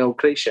 it's the old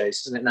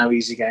cliches, isn't it? No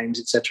easy games,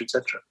 etc.,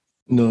 etc.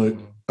 No,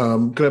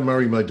 Glenn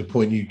Murray made the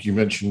point. You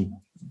mentioned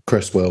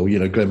Cresswell. You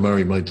know, Glenn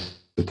Murray made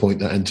the point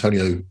that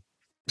Antonio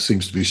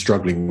seems to be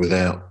struggling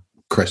without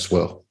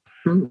Cresswell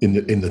in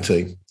the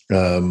team.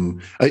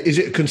 Is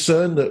it a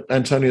concern that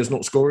Antonio's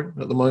not scoring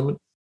at the moment?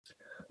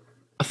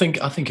 I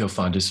think he'll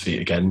find his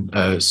feet again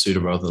sooner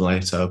rather than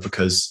later,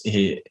 because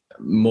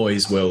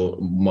Moyes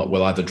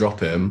will either drop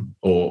him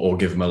or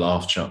give him a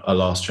last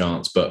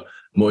chance. But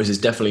Moyes is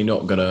definitely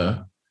not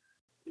gonna.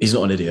 He's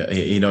not an idiot.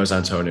 He knows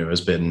Antonio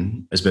has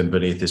been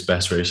beneath his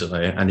best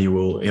recently, and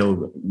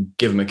he'll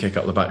give him a kick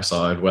up the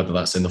backside, whether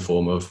that's in the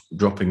form of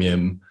dropping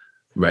him,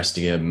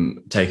 resting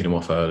him, taking him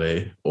off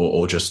early,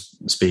 or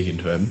just speaking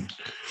to him.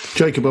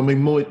 Jacob, I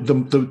mean,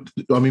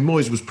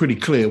 Moyes was pretty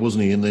clear,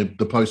 wasn't he, in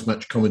the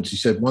post-match comments? He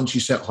said, once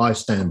you set high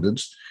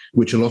standards,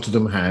 which a lot of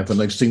them have, and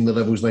they've seen the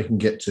levels they can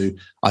get to,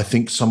 I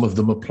think some of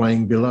them are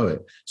playing below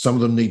it. Some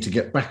of them need to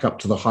get back up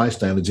to the high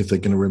standards if they're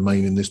going to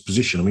remain in this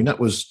position. I mean, that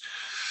was,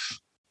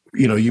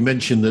 you know, you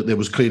mentioned that there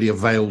was clearly a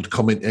veiled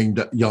comment aimed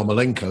at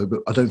Yarmolenko, but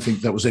I don't think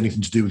that was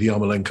anything to do with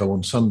Yarmolenko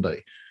on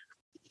Sunday.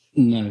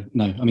 No. I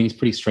mean, he's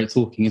pretty straight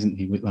talking, isn't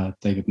he, with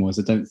David Moyes?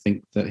 I don't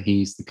think that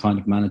he's the kind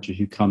of manager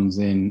who comes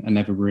in and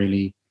never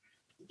really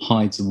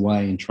hides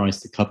away and tries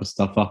to cover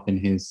stuff up in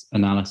his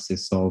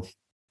analysis of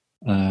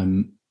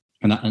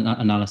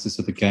analysis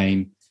of the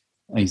game.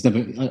 He's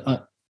never.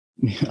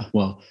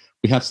 Well,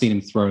 we have seen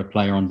him throw a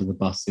player under the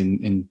bus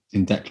in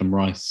Declan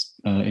Rice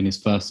in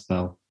his first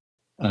spell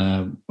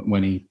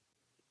when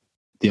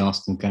the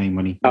Arsenal game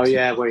when he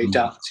where he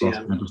ducked.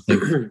 Yeah.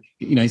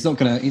 You know, he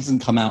doesn't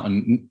come out,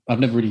 and I've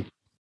never really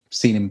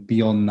seen him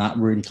beyond that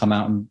really come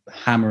out and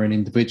hammer an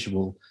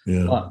individual.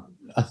 Yeah. But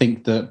I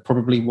think that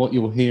probably what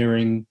you're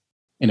hearing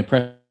in a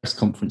press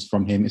conference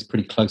from him is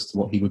pretty close to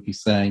what he would be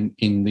saying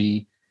in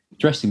the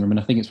dressing room. And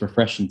I think it's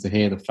refreshing to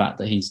hear the fact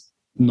that he's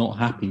not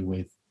happy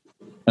with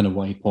an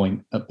away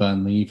point at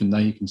Burnley, even though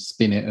you can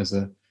spin it as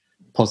a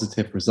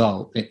positive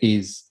result. It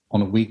is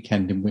on a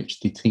weekend in which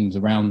the teams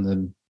around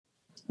them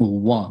all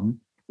won.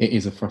 It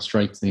is a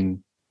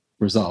frustrating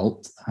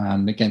result,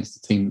 and against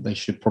a team that they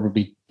should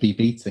probably be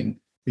beating.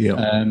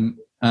 Yeah.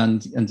 And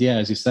yeah,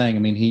 as you're saying, I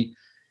mean,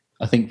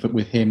 I think that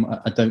with him,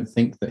 I don't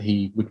think that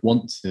he would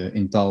want to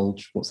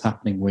indulge what's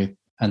happening with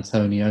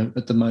Antonio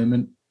at the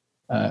moment.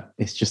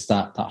 It's just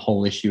that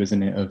whole issue,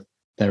 isn't it, of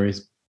there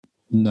is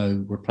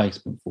no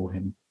replacement for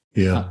him.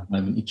 Yeah. At the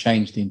moment, you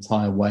change the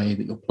entire way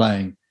that you're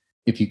playing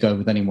if you go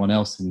with anyone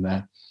else in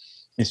there.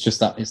 It's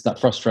that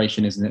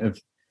frustration, isn't it? Of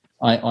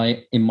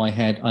I in my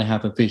head, I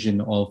have a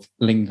vision of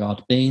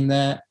Lingard being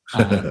there,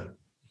 and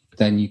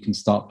then you can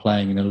start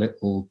playing in a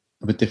little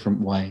of a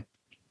different way,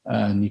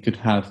 and you could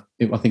have.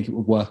 I think it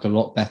would work a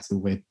lot better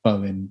with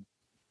Bowen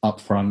up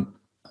front.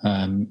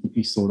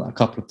 You saw that a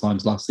couple of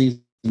times last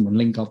season when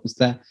Lingard was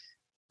there.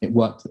 It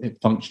worked. It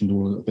functioned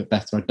all a little bit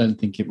better. I don't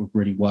think it would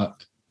really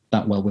work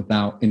that well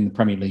without, in the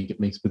Premier League at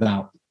least,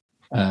 without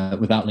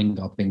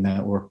Lingard being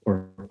there or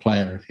a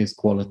player of his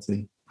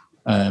quality.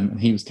 And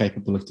he was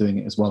capable of doing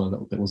it as well a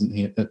little bit, wasn't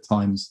he? At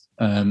times,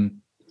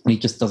 he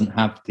just doesn't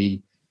have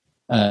the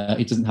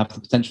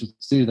potential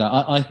to do that.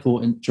 I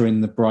thought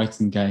during the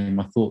Brighton game,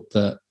 I thought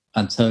that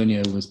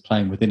Antonio was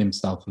playing within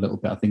himself a little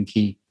bit. I think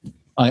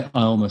I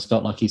almost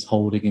felt like he's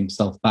holding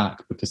himself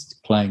back because he's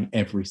playing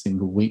every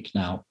single week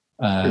now.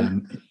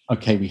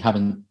 Okay, we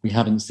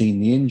haven't seen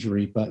the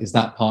injury, but is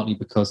that partly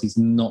because he's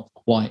not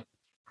quite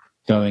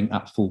going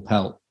at full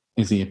pelt?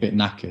 Is he a bit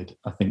knackered?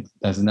 I think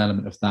there's an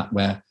element of that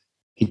where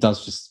he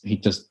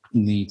just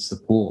needs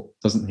support,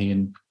 doesn't he?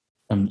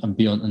 And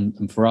beyond,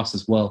 and for us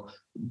as well,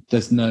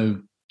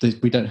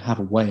 we don't have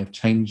a way of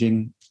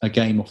changing a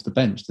game off the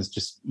bench.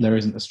 There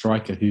isn't a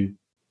striker who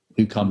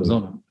comes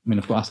on. I mean,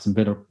 I've got Aston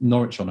Villa,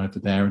 Norwich on over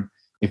there, and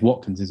if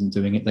Watkins isn't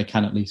doing it, they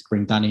can at least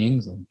bring Danny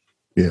Ings on.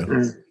 Yeah.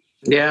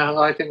 Yeah,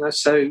 I think that's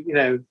so.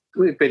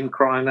 We've been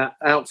crying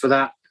out for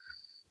that,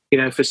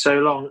 for so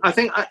long. I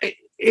think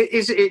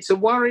it's a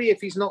worry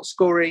if he's not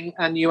scoring,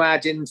 and you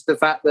add into the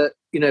fact that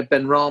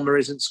Benrahma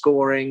isn't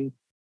scoring,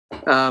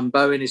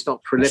 Bowen is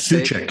not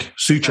prolific.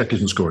 Souček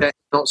isn't scoring.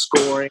 Not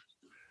scoring.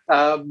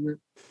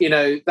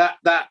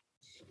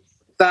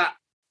 That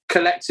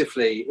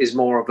collectively is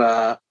more of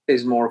a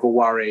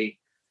worry.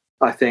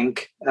 I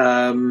think.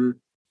 You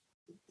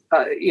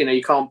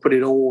can't put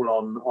it all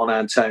on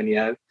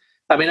Antonio.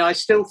 I mean, I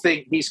still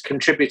think he's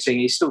contributing.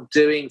 He's still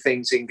doing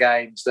things in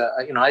games that,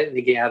 I didn't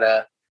think he had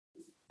a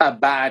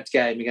bad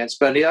game against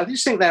Burnley. I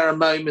just think there are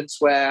moments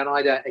where, and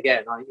I don't,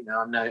 again,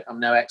 I'm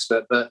no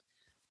expert, but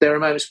there are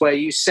moments where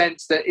you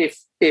sense that if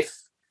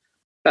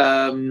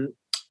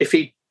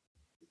he'd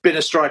been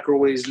a striker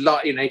all his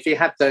life, if he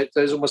had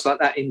those almost like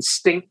that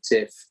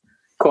instinctive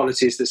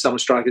qualities that some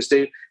strikers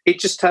do, he'd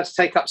just have to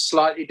take up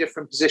slightly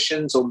different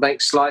positions or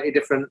make slightly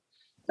different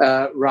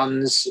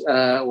runs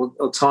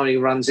or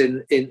timing runs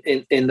in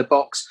the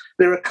box.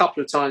 There are a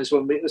couple of times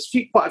when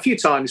quite a few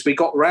times we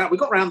got round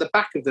the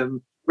back of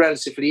them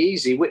relatively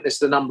easy. Witness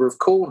the number of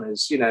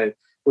corners,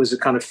 was a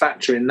kind of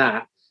factor in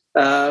that.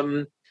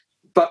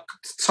 But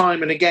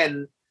time and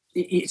again,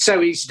 it's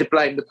so easy to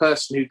blame the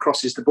person who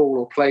crosses the ball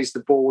or plays the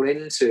ball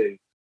into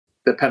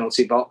the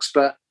penalty box.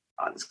 But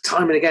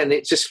time and again,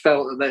 it just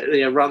felt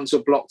that runs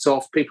were blocked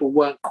off. People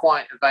weren't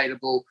quite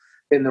available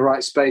in the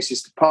right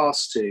spaces to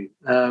pass to.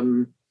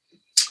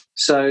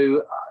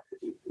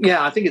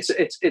 I think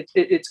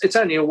it's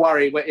only a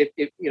worry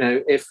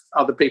if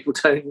other people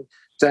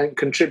don't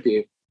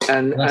contribute.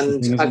 And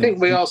I think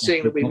we are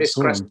seeing that we miss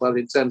Cresswell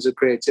in terms of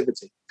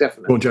creativity.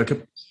 Definitely. Go on,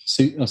 Jacob.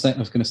 I was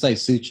going to say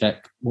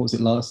Souček. What was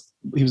it last?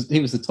 He was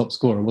the top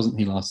scorer, wasn't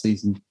he, last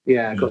season?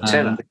 Yeah, got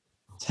 10. I think.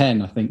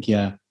 10, I think.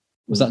 Yeah.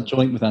 Was that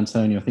joint with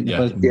Antonio? I think they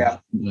both. Yeah.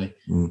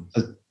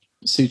 So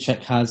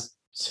Souček has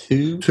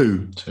two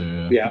at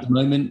the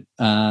moment,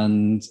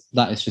 and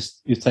that is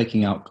just, you're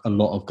taking out a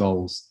lot of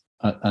goals,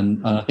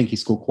 and I think he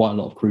scored quite a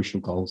lot of crucial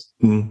goals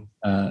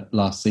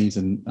last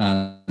season,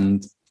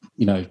 and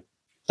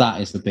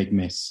that is the big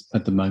miss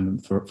at the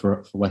moment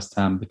for West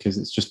Ham, because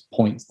it's just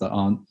points that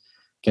aren't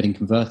getting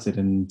converted,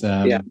 and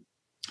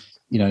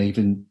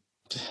even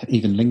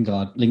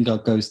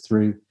Lingard goes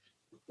through,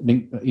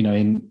 in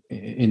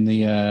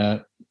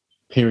the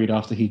period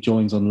after he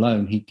joins on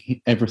loan,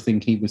 he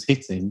everything he was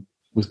hitting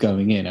was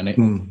going in, and it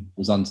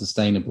was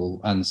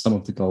unsustainable. And some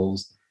of the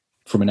goals,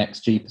 from an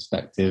XG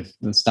perspective,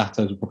 the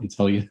statos will probably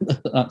tell you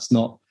that's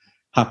not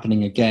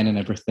happening again and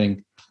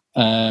everything.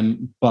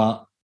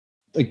 But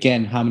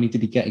again, how many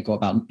did he get? He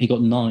got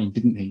 9,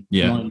 didn't he?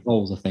 Yeah. 9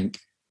 goals, I think.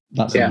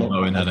 That's a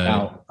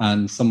lot.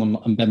 And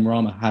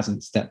Benrahma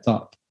hasn't stepped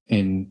up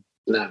in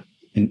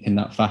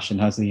that fashion,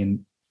 has he?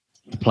 And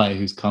the player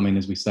who's come in,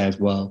 as we say as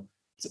well,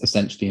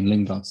 essentially in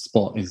Lingard's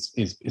spot is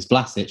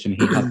Vlasic, and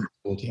he hasn't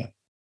scored yet.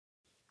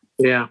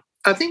 Yeah,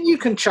 I think you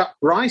can chuck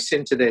Rice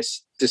into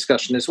this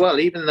discussion as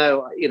well, even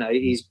though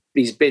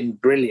he's been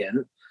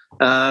brilliant.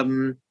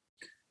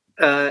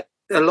 a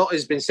lot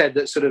has been said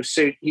that sort of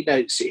he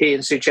and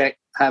Souček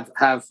have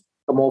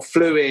a more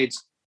fluid.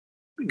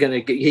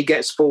 He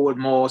gets forward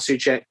more.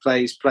 Souček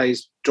plays,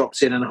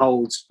 drops in and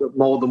holds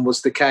more than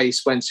was the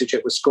case when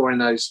Souček was scoring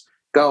those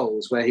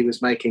goals, where he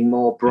was making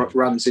more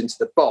runs into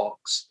the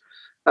box.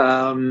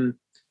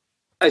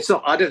 It's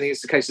not. I don't think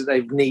it's the case that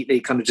they've neatly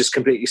kind of just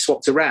completely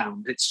swapped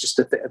around. It's just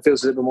it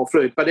feels a little bit more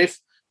fluid. But if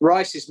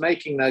Rice is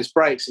making those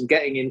breaks and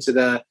getting into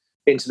the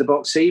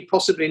box, he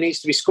possibly needs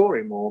to be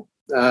scoring more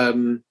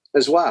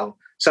as well.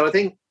 So I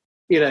think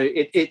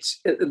it's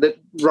the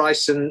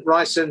Rice and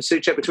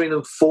Souček, between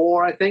them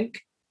 4, I think,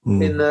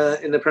 in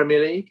the Premier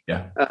League.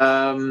 Yeah.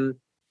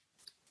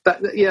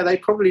 They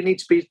probably need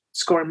to be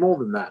scoring more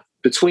than that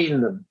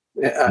between them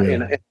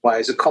in a way,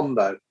 as a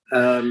combo.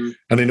 And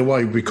in a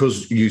way,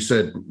 because you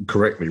said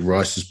correctly,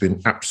 Rice has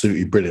been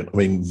absolutely brilliant. I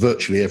mean,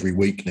 virtually every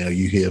week now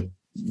you hear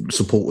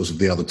supporters of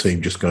the other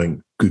team just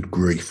going, good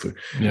grief.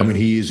 Yeah. I mean,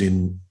 he is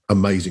in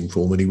amazing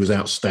form and he was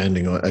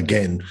outstanding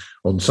again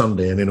on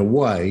Sunday. And in a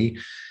way,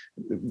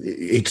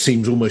 it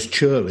seems almost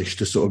churlish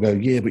to sort of go,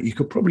 yeah, but you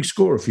could probably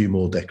score a few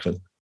more, Declan.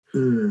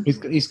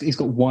 He's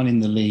got 1 in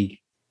the league.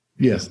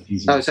 Yeah.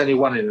 It's only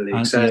 1 in the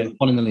league. So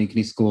 1 in the league, and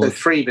he scored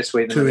 3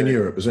 between them. 2 in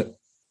Europe, is it?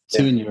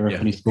 2 in Europe,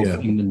 and he scored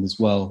for England as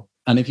well.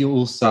 And if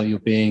you're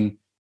being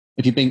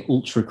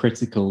ultra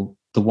critical,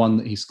 the one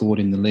that he scored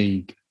in the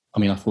league, I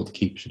mean, I thought the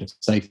keeper should have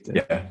saved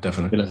it. Yeah,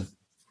 definitely.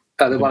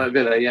 The one at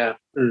Villa, yeah.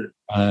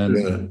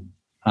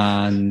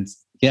 And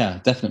yeah,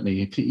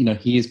 definitely. If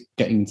he is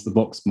getting into the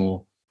box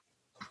more,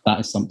 that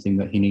is something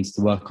that he needs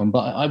to work on.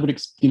 But I would,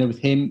 with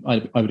him,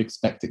 I would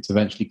expect it to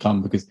eventually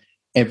come, because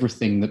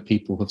everything that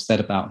people have said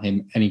about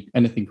him,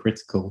 anything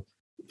critical,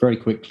 very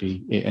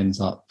quickly it ends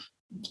up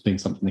being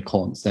something they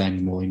can't say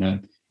anymore.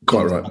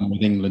 Quite right.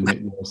 With England,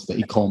 it was that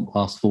he can't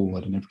pass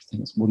forward and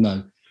everything. Well,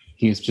 no,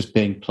 he is just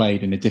being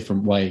played in a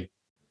different way.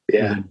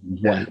 Yeah.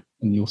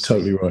 And you're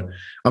totally right.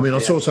 I mean, I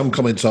saw some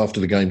comments after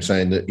the game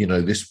saying that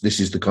this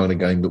is the kind of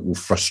game that will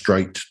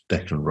frustrate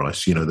Declan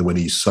Rice. That when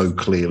he's so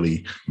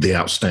clearly the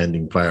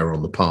outstanding player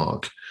on the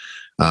park,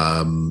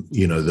 and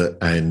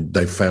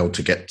they failed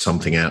to get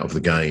something out of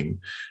the game.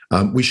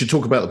 We should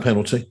talk about the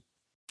penalty.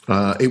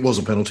 It was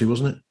a penalty,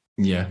 wasn't it?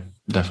 Yeah,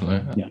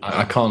 definitely. Yeah.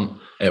 I can't,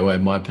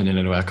 in my opinion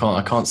anyway,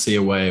 I can't see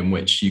a way in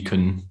which you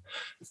can.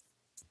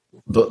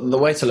 But the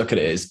way to look at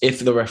it is, if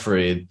the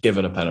referee had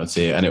given a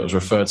penalty and it was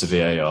referred to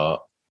VAR,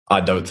 I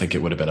don't think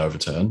it would have been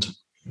overturned.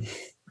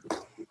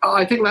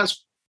 I think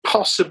that's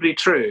possibly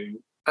true.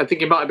 I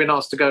think he might have been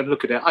asked to go and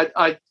look at it.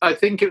 I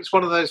think it's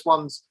one of those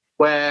ones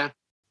where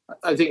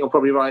I think you're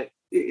probably right.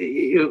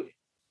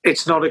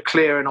 It's not a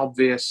clear and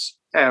obvious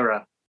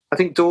error. I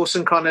think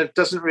Dawson kind of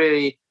doesn't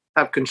really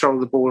have control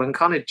of the ball and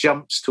kind of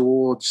jumps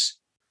towards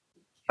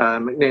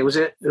McNeil. Was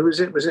it? Who was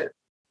it? Was it?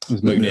 It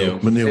was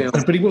McNeil.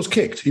 But he was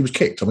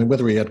kicked. I mean,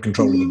 whether he had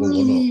control of the ball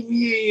or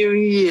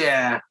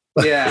not.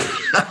 Yeah.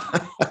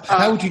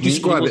 How would you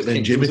describe it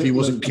then, Jim, if he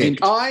wasn't kicked?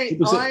 I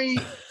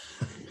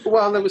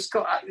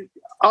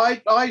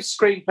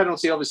screamed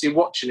penalty, obviously,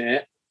 watching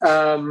it.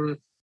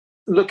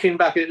 Looking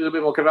back at it a little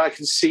bit more, I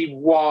can see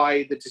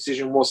why the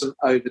decision wasn't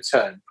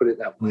overturned, put it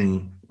that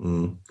way.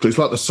 So it's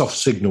like the soft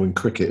signal in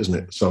cricket, isn't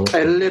it? So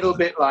a little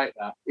bit like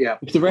that, yeah.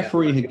 If the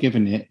referee had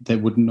given it, they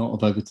would not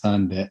have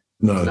overturned it.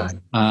 No.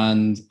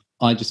 And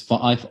I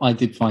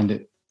did find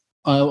it.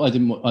 I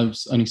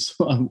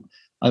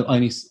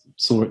only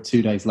saw it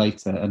 2 days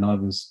later, and I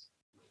was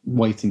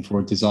waiting for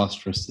a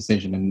disastrous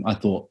decision. And I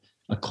thought,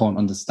 I can't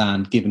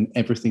understand, given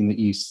everything that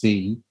you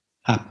see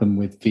happen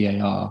with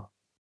VAR,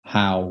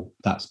 how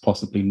that's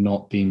possibly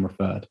not being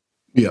referred.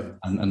 Yeah,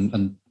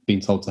 and being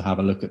told to have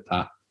a look at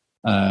that.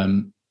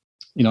 I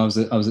was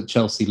at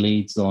Chelsea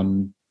Leeds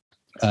on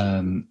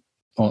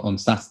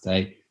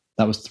Saturday.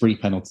 That was 3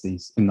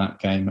 penalties in that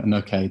game, and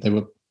okay, they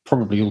were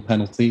probably all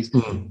penalties,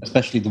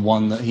 especially the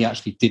one that he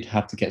actually did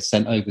have to get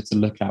sent over to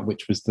look at,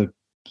 which was the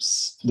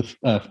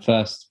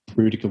first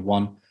Rudiger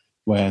one,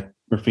 where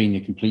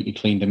Rafinha completely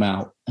cleaned him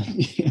out.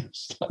 It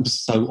was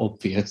so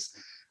obvious.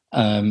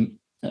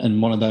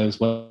 And one of those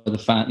where the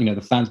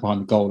fans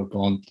behind the goal have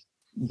gone,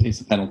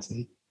 it's a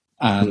penalty.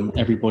 And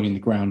everybody in the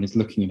ground is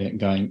looking at it and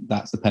going,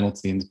 that's a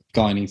penalty. And the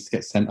guy needs to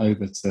get sent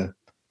over to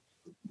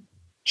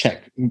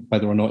check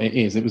whether or not it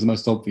is. It was the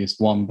most obvious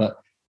one. But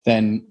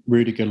then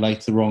Rudiger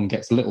later on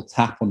gets a little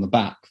tap on the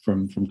back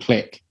from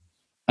Klich,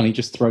 and he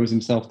just throws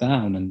himself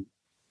down. And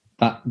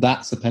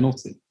that's a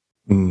penalty.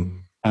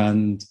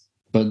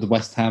 But the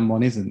West Ham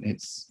one isn't.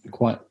 It's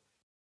quite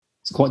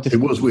difficult. It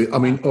was weird. I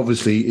mean,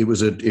 obviously, it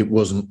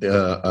wasn't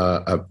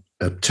a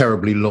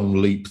terribly long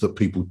leap that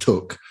people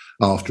took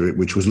after it,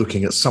 which was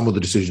looking at some of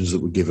the decisions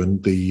that were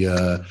given.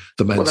 The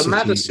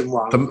Maddison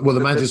one. The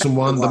Maddison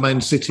one, the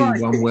Man City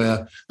one,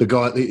 where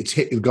it's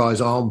hit the guy's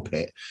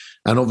armpit,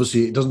 and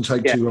obviously it doesn't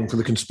take too long for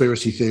the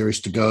conspiracy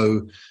theorists to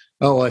go,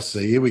 "Oh, I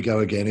see. Here we go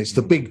again. It's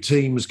the big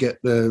teams get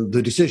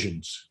the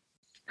decisions."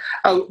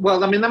 Oh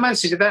well, I mean, the Man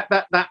City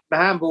the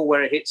handball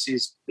where it hits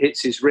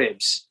his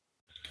ribs.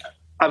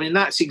 I mean,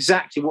 that's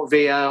exactly what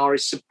VAR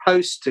is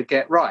supposed to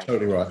get right.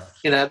 Totally right.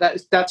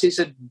 That is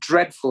a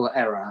dreadful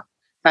error.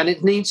 and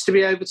it needs to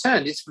be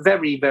overturned. It's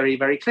very, very,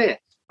 very clear.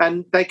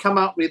 And they come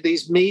up with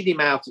these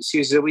mealy-mouthed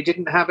excuses that we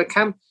didn't have a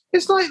cam.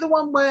 It's like the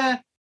one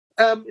where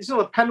it's not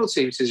a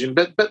penalty decision,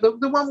 but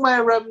the one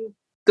where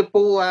the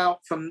ball out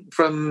from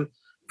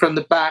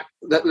the back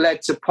that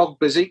led to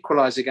Pogba's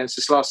equaliser against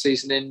us last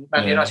season in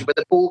Man United, but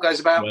the ball goes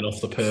about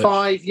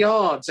 5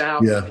 yards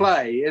out of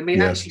play. I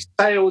mean, actually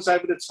sails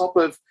over the top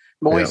of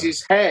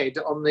Moyes' head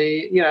on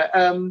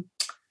the,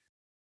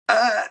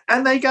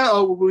 and they go,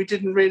 "Oh, well, we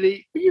didn't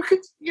really." You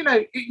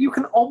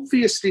can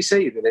obviously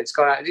see that it's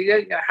gone out. You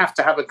don't have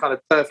to have a kind of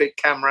perfect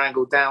camera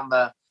angle down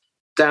the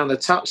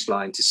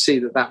touchline to see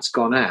that that's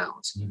gone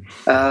out.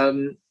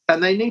 And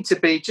they need to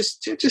be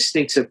just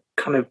need to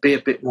kind of be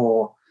a bit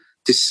more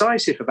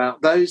decisive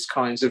about those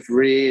kinds of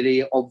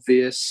really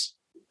obvious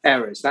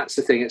errors. That's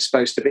the thing it's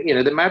supposed to be.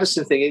 The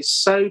Maddison thing is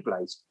so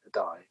blatant to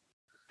die.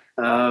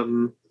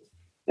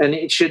 And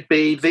it should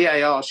be,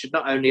 VAR should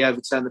not only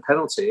overturn the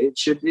penalty, it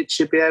should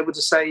be able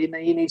to say,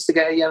 he needs to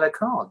get a yellow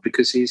card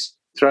because he's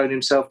thrown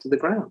himself to the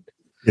ground.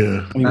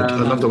 Yeah, I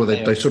love the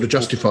way they sort of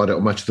justified it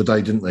on Match of the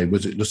Day, didn't they?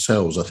 Was it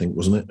Lascelles, I think,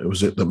 wasn't it?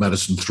 Was it that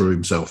Maddison threw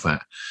himself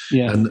at?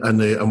 Yeah.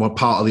 And what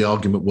part of the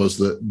argument was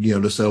that,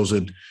 Lascelles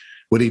he'd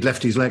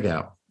left his leg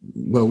out.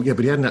 Well, yeah,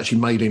 but he hadn't actually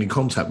made any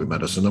contact with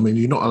Maddison. I mean,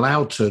 you're not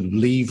allowed to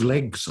leave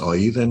legs, are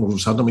you, then all of a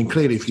sudden? I mean,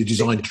 clearly, if you're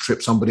designed to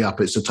trip somebody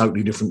up, it's a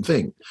totally different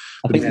thing.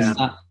 I think the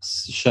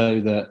stats show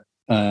that,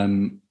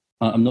 I'm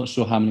not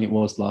sure how many it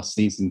was last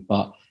season,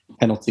 but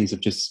penalties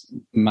have just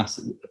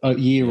massive,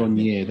 year on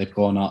year, they've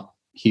gone up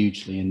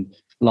hugely. And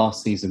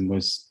last season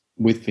was,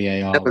 with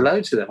VAR,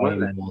 below to them,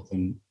 more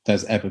than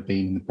there's ever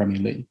been in the Premier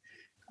League.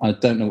 I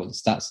don't know what the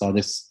stats are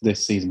this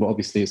season, but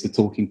obviously it's a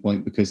talking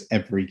point because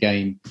every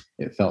game,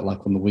 it felt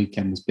like on the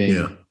weekend, was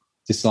being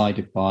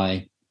decided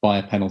by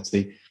a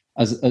penalty.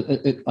 I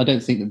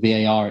don't think that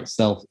VAR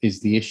itself is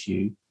the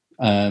issue.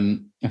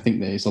 I think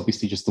that it's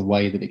obviously just the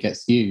way that it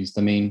gets used.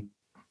 I mean,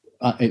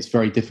 it's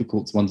very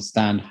difficult to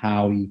understand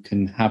how you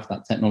can have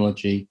that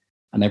technology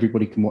and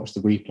everybody can watch the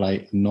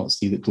replay and not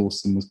see that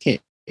Dawson was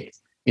kicked.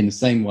 In the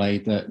same way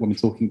that when we're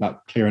talking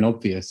about clear and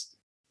obvious,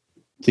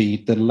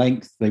 the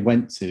length they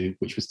went to,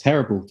 which was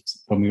terrible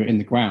when we were in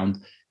the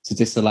ground, to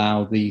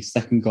disallow the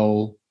second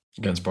goal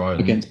against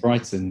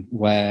Brighton,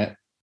 where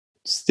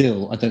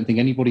still I don't think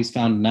anybody's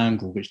found an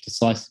angle which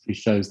decisively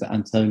shows that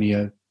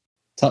Antonio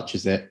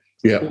touches it.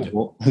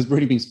 Or has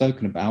really been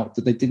spoken about,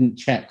 that they didn't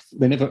check.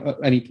 They never at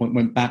any point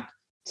went back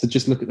to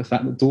just look at the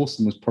fact that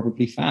Dawson was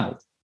probably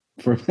fouled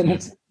for a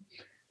penalty.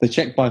 They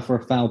checked for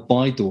a foul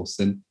by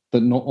Dawson,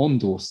 but not on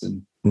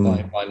Dawson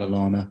by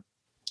Lallana.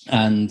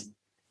 And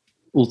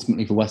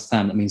ultimately for West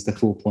Ham, that means they're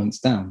 4 points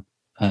down.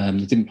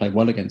 They didn't play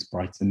well against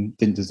Brighton,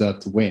 didn't deserve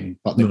to win,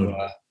 but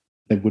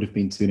they would have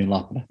been 2-0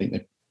 up, and I think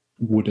they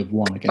would have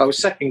won against.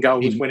 Second goal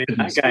was winning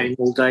that game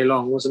all day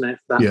long, wasn't it?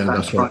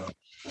 That's right.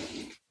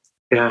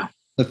 Yeah.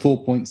 They're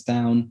 4 points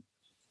down.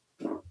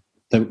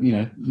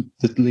 The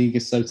league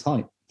is so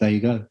tight. There you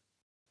go.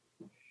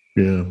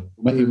 Yeah.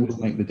 It will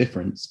make the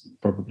difference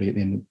probably at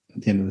the end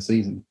of the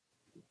season.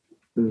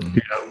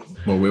 Yeah.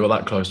 Well, we were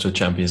that close to a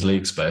Champions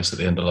League space at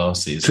the end of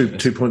last season.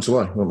 2 points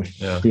away, weren't we?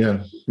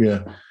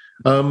 Yeah.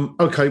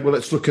 Okay, well,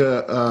 let's look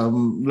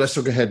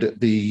ahead at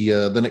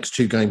the next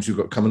two games we've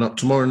got coming up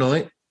tomorrow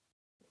night,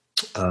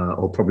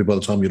 or probably by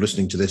the time you're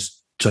listening to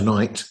this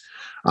tonight.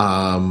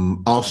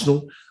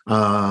 Arsenal.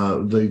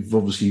 They've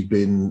obviously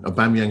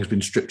Aubameyang's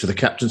been stripped to the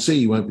captaincy.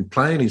 He won't be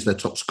playing. He's their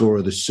top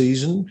scorer this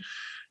season.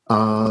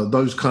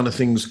 Those kind of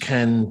things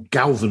can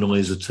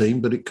galvanise a team,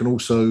 but it can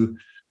also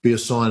be a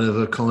sign of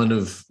a kind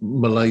of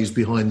malaise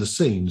behind the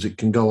scenes. It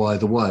can go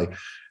either way.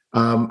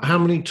 How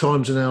many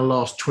times in our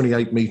last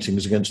 28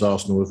 meetings against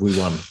Arsenal have we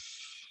won?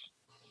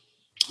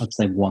 I'd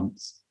say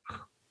once.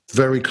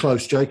 Very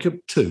close, Jacob.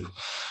 2.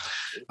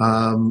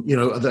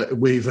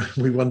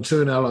 We've won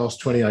 2 in our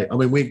last 28. I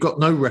mean, we've got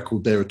no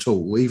record there at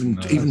all. We've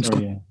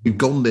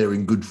gone there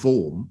in good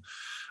form.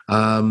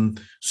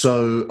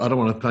 So I don't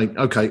want to play.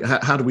 Okay,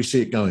 how do we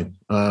see it going?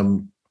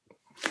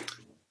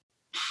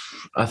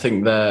 I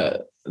think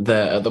they're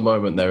at the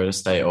moment they're in a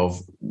state of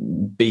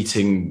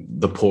beating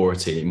the poorer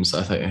teams.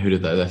 I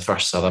think they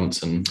thrashed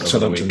Southampton over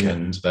the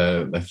weekend.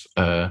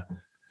 Yeah.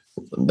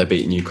 They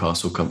beat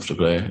Newcastle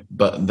comfortably,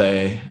 but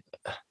they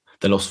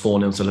lost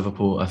 4-0 to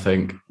Liverpool. I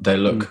think they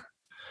look.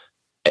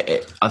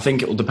 I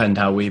think it will depend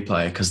how we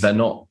play because they're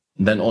not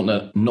an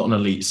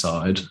elite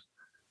side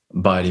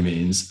by any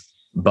means.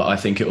 But I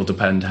think it will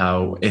depend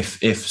how if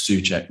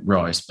Souček,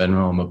 Rice,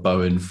 Benrahma,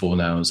 Bowen,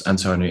 Fornals,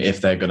 Antonio, if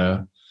they're going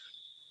to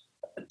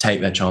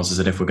take their chances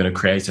and if we're going to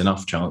create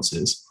enough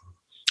chances.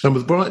 And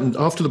with Brighton,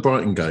 after the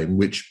Brighton game,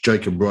 which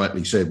Jacob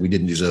rightly said we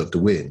didn't deserve to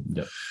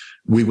win,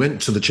 we went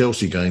to the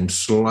Chelsea game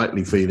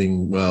slightly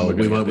feeling,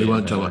 we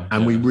won't turn it,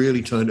 and we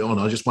really turned it on.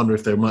 I just wonder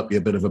if there might be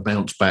a bit of a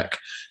bounce back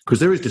because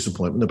there is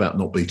disappointment about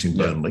not beating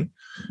Burnley.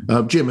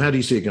 Jim, how do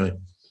you see it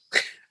going?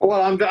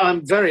 Well,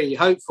 I'm very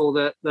hopeful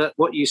that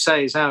what you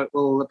say is how it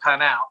will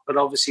pan out, but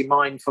obviously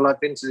mindful. I've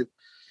been to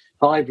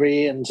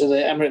Highbury and to the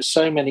Emirates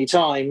so many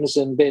times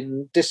and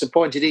been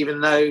disappointed,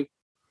 even though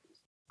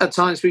at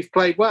times we've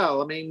played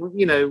well. I mean,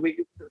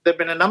 there've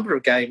been a number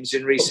of games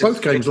in recent.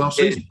 Both games last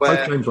season.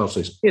 Where,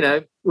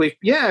 we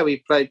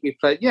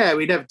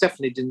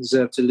definitely didn't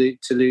deserve to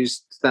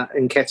lose that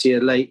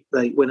Nketiah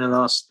late winner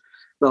last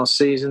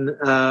season.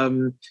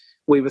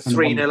 We were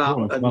 3-0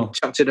 up and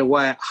chucked it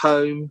away at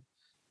home.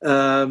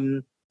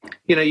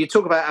 You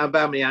talk about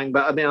Aubameyang,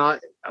 but I mean,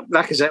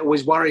 Lacazette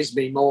always worries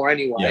me more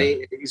anyway.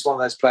 Yeah. He's one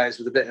of those players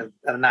with a bit of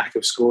a knack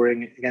of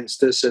scoring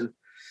against us, and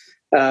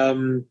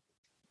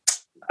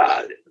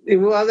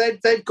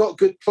they've got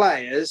good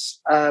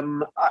players.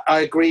 I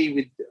agree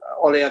with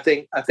Ollie. I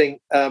think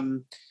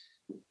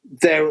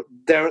they're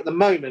at the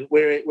moment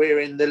we're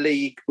in the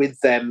league with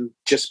them,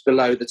 just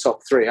below the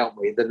top three, aren't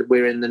we? That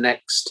we're in the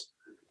next.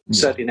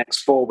 Certainly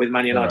next four with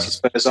Man United,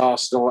 Spurs,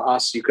 Arsenal,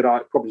 us. You could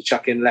probably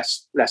chuck in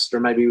Leicester,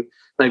 maybe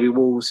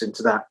Wolves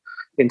into that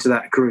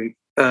group.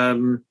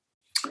 So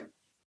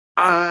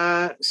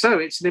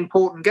it's an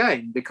important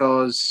game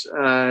because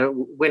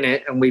win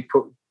it and we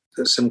put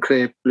some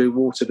clear blue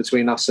water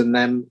between us and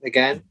them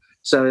again.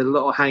 So a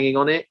lot of hanging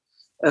on it.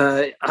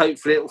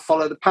 Hopefully it will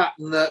follow the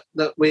pattern that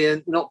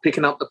we're not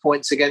picking up the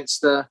points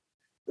against the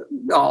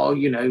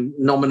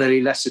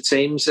nominally lesser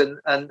teams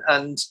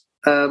and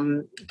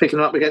picking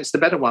them up against the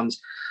better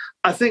ones.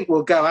 I think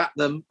we'll go at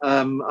them.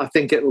 I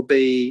think it will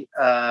be.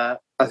 They'll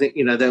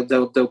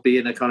be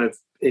in a kind of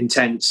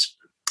intense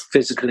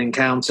physical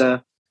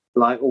encounter,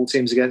 like all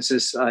teams against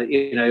us.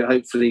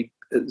 Hopefully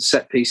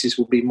set pieces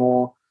will be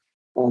more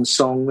on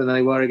song than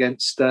they were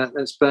against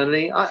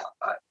Burnley. I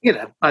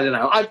don't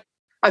know.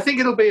 I think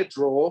it'll be a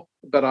draw,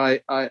 but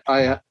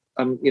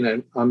I'm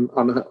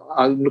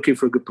looking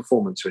for a good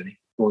performance really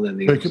more than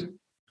anything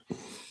else.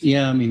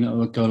 Yeah, I mean, I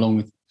would go along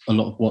with a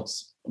lot of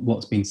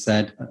what's been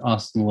said.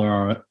 Arsenal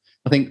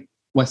I think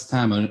West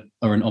Ham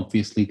are an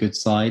obviously good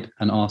side,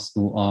 and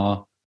Arsenal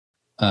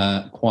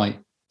are quite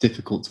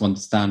difficult to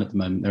understand at the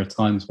moment. There are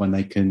times when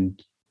they can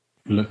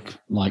look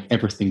like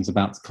everything's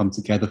about to come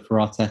together for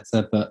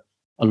Arteta, but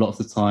a lot of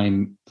the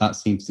time that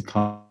seems to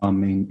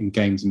come in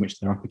games in which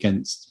they're up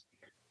against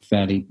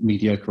fairly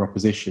mediocre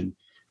opposition,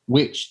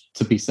 which,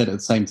 to be said at the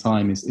same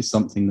time, is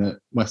something that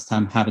West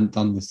Ham haven't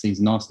done this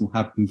season. Arsenal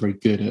have been very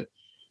good at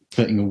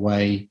putting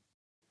away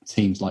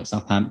teams like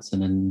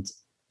Southampton and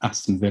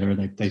Aston Villa.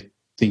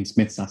 Dean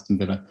Smith's Aston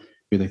Villa,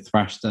 who they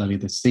thrashed earlier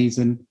this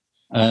season.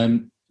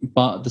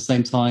 But at the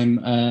same time,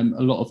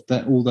 a lot of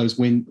all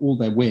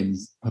their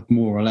wins have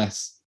more or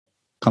less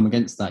come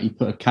against that. You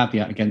put a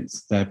caveat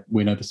against their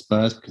win over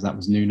Spurs because that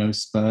was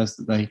Nuno's Spurs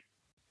that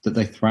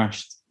they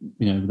thrashed.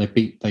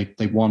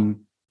 They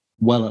won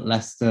well at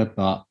Leicester,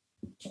 but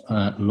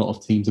a lot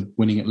of teams are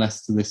winning at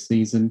Leicester this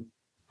season.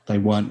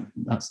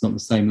 That's not the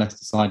same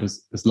Leicester side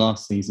as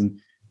last season.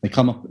 They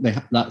come up.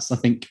 I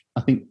think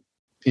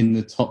in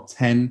the top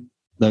 10,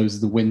 those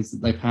are the wins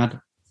that they've had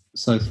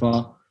so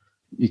far.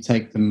 You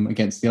take them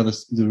against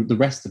the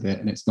rest of it,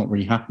 and it's not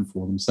really happened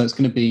for them. So it's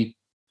going to be,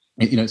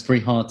 it's very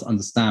hard to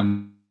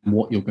understand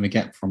what you're going to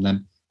get from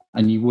them.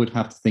 And you would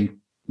have to think.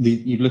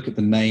 You look at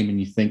the name and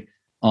you think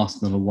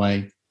Arsenal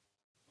away.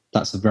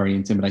 That's a very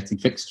intimidating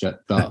fixture.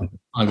 But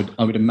I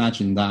would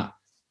imagine that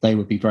they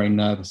would be very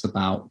nervous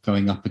about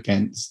going up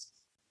against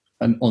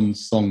an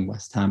on-song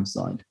West Ham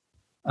side.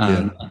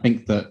 And I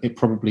think that it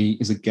probably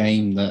is a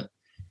game that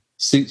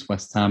suits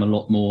West Ham a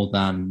lot more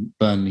than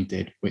Burnley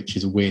did, which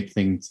is a weird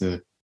thing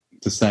to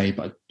say,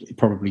 but it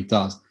probably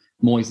does.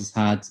 Moyes has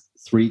had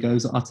 3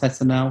 goes at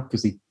Arteta now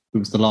because it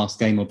was the last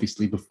game,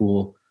 obviously,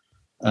 before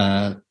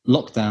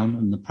lockdown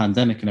and the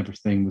pandemic and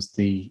everything was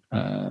the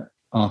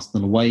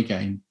Arsenal away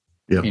game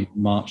in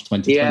March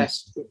 2020.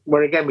 Yes,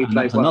 where again we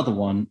played another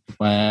one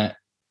where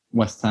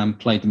West Ham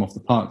played them off the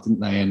park,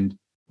 didn't they? And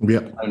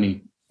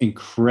only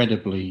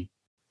incredibly,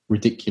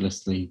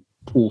 ridiculously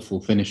awful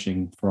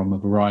finishing from a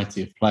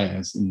variety of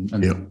players, and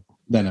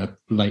then a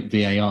late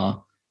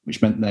VAR,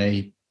 which meant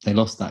they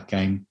lost that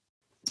game.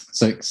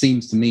 So it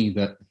seems to me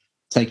that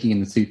taking in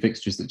the 2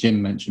 fixtures that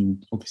Jim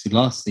mentioned, obviously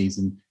last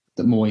season,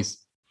 that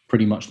Moyes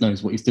pretty much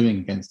knows what he's doing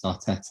against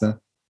Arteta.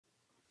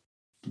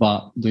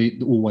 But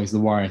always the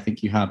worry I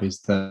think you have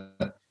is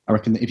that I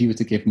reckon that if you were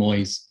to give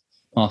Moyes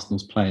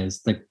Arsenal's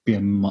players, they'd be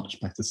a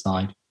much better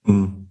side.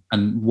 And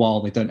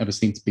while they don't ever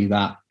seem to be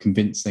that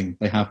convincing,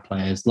 they have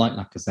players like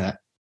Lacazette,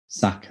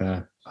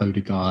 Saka,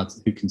 Odegaard,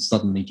 who can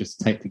suddenly just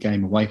take the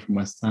game away from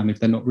West Ham if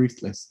they're not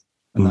ruthless.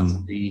 And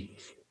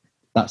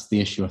that's the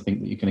issue I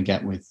think that you're going to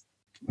get with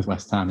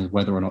West Ham, is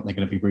whether or not they're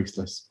going to be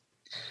ruthless.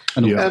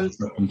 And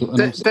also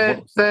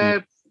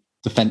they're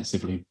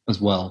defensively as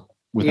well.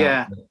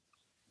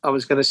 I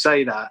was going to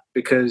say that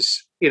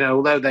because,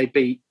 although they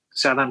beat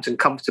Southampton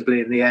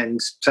comfortably in the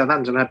end,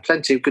 Southampton had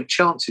plenty of good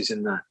chances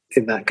in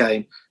that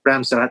game.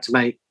 Ramsdale had to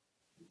make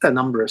a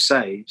number of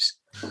saves,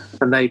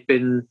 and they've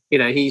been,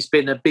 he's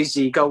been a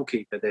busy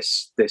goalkeeper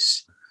this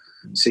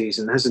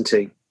season, hasn't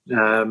he?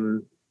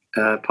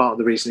 Part of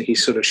the reason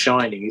he's sort of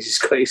shining is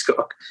he's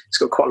got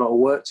quite a lot of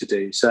work to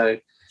do. So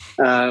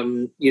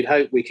you'd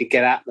hope we could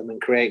get at them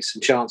and create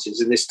some chances.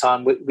 And this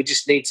time we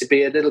just need to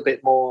be a little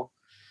bit more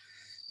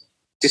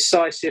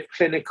decisive,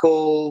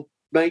 clinical,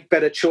 make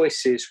better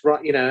choices,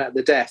 right? At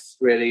the death,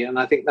 really. And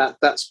I think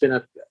that's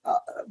been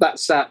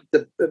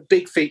the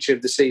big feature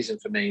of the season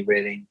for me,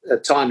 really.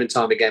 Time and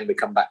time again, we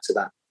come back to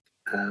that.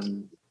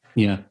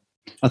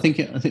 I think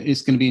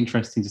it's going to be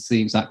interesting to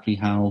see exactly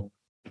how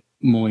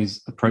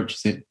Moyes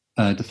approaches it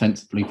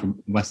defensively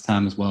from West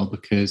Ham as well,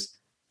 because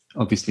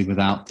obviously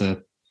without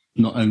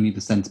not only the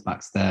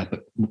centre-backs there,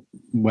 but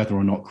whether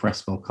or not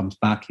Cresswell comes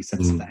back, he said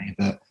today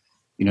that,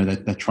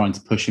 they're trying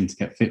to push him to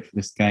get fit for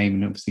this game,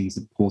 and obviously he's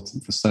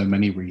important for so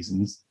many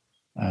reasons,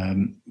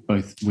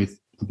 both with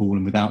the ball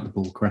and without the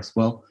ball,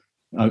 Cresswell.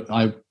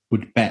 I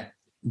would bet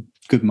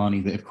good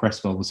money that if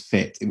Cresswell was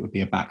fit, it would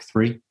be a back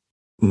three.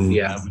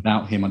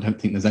 Without him, I don't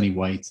think there's any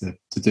way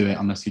to do it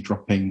unless you're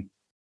dropping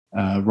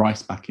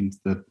Rice back into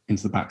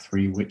the back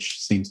three,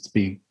 which seems to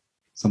be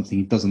something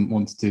he doesn't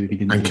want to do.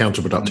 And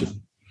counterproductive.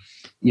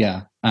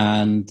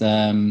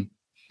 And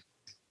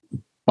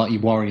but you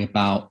worry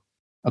about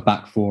a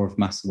back four of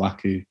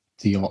Masuaku,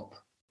 Diop,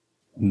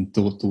 and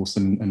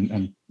Dawson,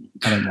 and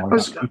I don't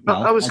worry.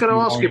 I was going to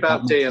ask you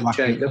about Diop,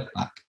 Jacob.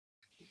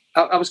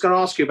 I was going to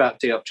ask you about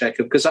Diop,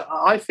 Jacob, because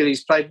I feel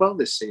he's played well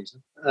this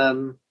season.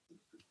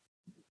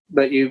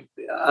 But you,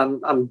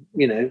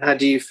 how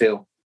do you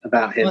feel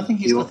about him? Well, I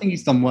think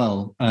he's done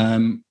well.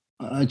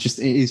 It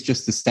is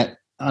just a step,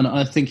 and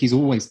I think he's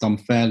always done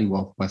fairly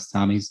well for West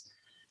Ham.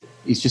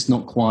 He's just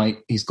not quite.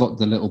 He's got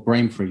the little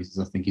brain freezes.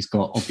 I think he's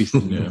got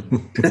obviously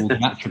all the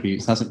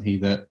attributes, hasn't he?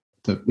 That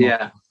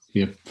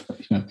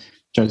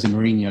Jose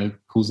Mourinho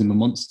calls him a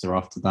monster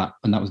after that,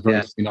 and that was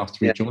very soon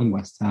after he joined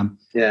West Ham.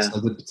 So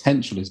the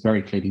potential is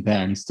very clearly there,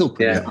 and he's still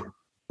pretty young.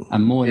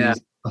 And Moyes,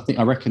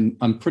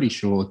 I'm pretty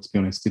sure, to be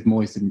honest, if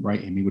Moyes didn't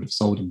rate him, he would have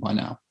sold him by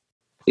now.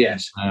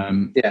 Yes.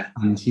 And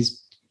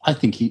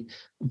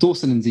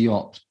Dawson and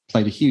Diop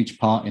played a huge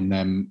part in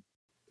them.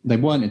 They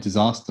weren't a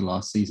disaster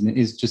last season. It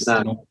is just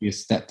an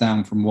obvious step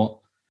down from what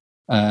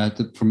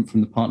from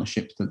the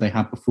partnership that they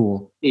had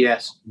before.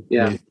 Yes.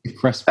 Yeah. With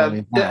Cresswell.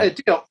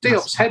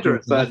 Diop's header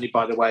at Burnley,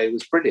 by the way,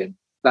 was brilliant.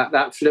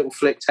 That little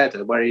flicked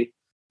header where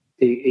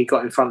he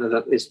got in front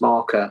of his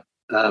marker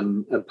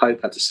and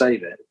Pope had to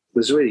save it.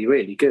 Was really,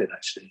 really good,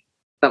 actually.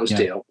 That was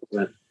Diop,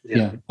 wasn't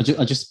it?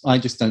 I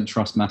just don't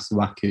trust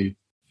Masuaku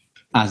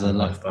as a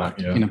left back.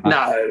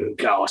 No,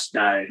 gosh,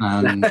 no.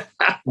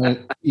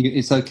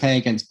 It's okay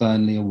against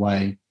Burnley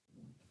away.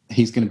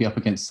 He's going to be up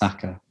against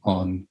Saka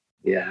on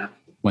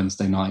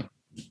Wednesday night.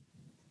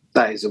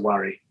 That is a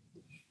worry.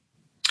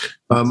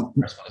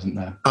 Isn't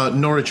there?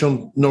 Norwich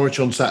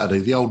on Saturday.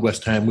 The old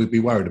West Ham. We'd be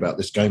worried about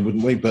this game,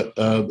 wouldn't we? But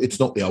it's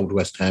not the old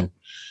West Ham.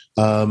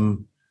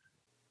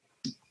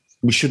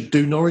 We should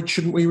do Norwich,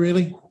 shouldn't we,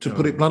 really, to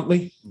put it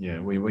bluntly?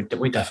 Yeah, we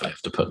definitely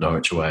have to put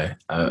Norwich away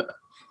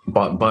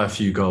by a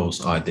few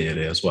goals,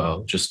 ideally, as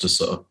well, just to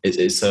sort of...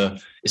 It's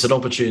an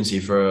opportunity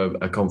for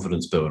a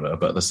confidence builder,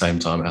 but at the same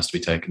time, it has to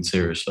be taken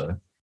seriously.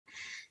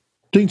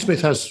 Dean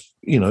Smith has,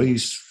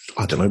 he's...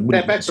 I don't know.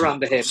 They're better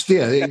under him.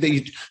 Yeah,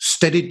 he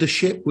steadied the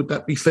ship, would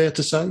that be fair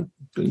to say?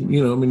 They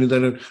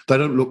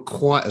don't look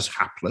quite as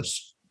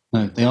hapless.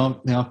 No, they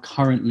are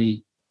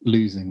currently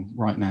losing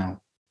right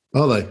now.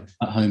 Are they?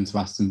 At home to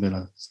Aston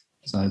Villa.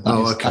 So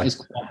that is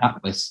quite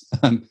hapless.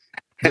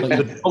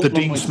 The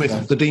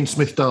Dean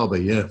Smith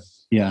derby,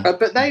 yeah.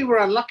 But they were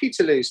unlucky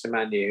to lose to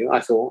Man U, I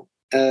thought.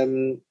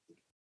 I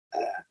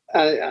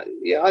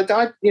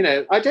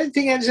don't think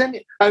there's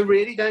any. I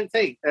really don't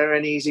think there are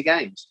any easy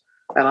games,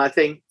 and I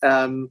think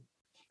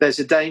there's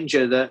a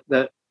danger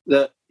that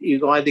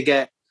you either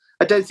get.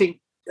 I don't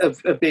think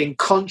of being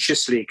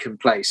consciously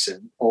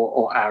complacent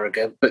or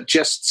arrogant, but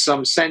just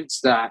some sense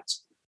that,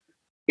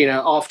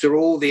 after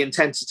all the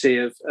intensity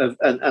of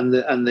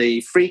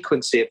the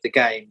frequency of the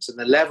games and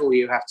the level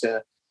you have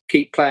to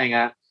keep playing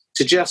at,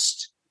 to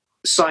just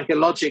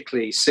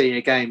psychologically see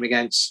a game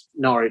against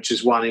Norwich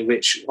as one in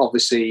which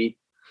obviously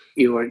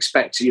you're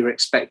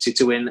expected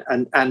to win,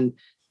 and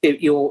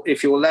if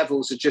your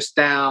levels are just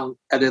down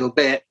a little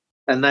bit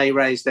and they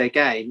raise their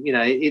game,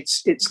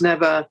 it's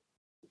never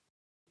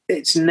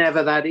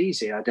that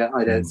easy. I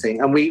don't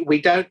think, and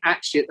we don't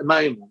actually at the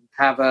moment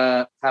have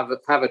a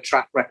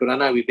track record. I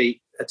know we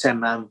beat a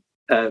 10-man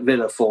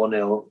Villa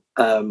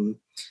 4-0.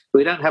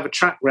 We don't have a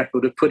track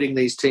record of putting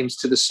these teams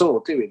to the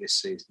sword, do we, this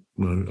season?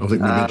 No, I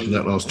think we mentioned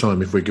that last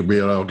time. If we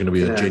are going to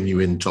be a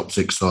genuine top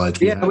six side,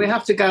 we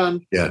have to go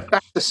and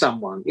back to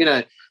someone.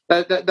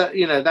 That's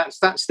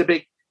the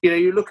big.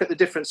 You look at the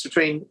difference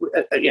between.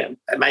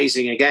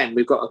 Amazing again.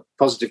 We've got a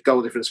positive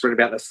goal difference for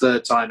about the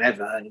third time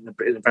ever in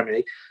the Premier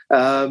League.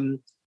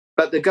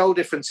 But the goal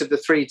difference of the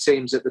three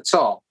teams at the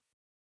top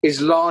is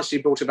largely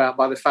brought about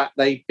by the fact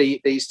they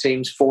beat these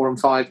teams 4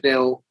 and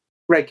 5-0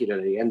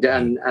 regularly, and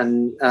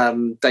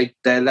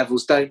their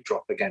levels don't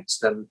drop against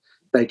them.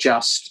 They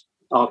just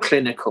are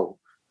clinical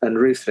and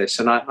ruthless,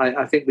 and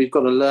I think we've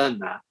got to learn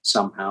that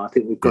somehow. I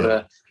think we've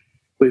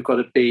got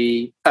to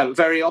be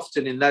very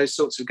often in those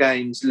sorts of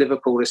games.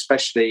 Liverpool,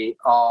 especially,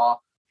 are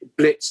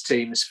blitz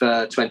teams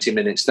for 20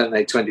 minutes, don't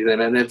they? 20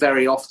 minutes, and they're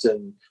very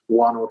often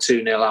 1 or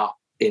 2-0 up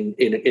in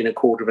a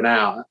quarter of an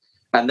hour.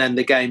 And then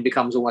the game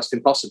becomes almost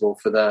impossible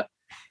for the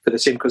for the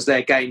team, because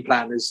their game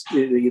plan is,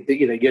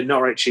 your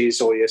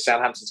Norwich's or your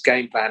Southampton's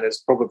game plan has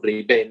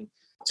probably been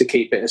to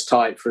keep it as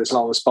tight for as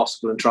long as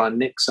possible and try and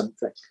nick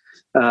something.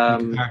 The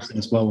comparison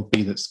as well would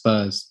be that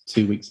Spurs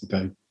 2 weeks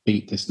ago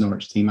beat this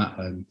Norwich team at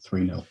home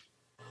 3-0.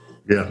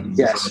 Yeah.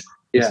 Yes.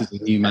 This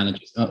is a new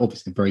manager,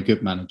 obviously a very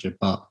good manager,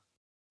 but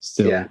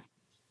still,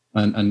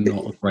 and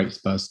not a great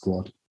Spurs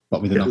squad,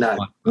 but with enough.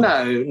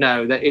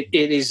 No. It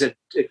is a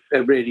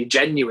really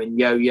genuine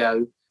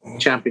yo-yo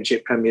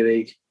Championship Premier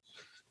League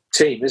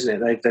team,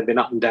 isn't it? They've been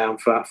up and down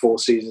for about 4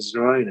 seasons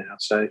in a row now.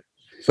 So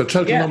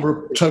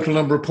total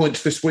number of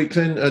points this week.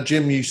 Then,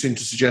 Jim, you seem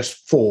to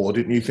suggest 4,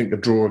 didn't you? Think a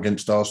draw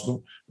against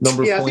Arsenal.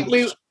 Number of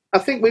points. I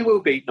think we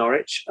will beat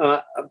Norwich,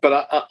 but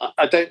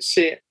I don't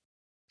see it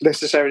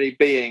necessarily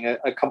being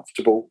a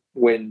comfortable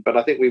win. But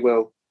I think we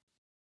will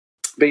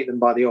beat them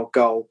by the odd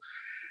goal.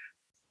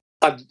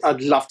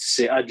 I'd love to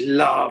see it. I'd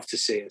love to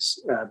see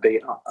us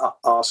beat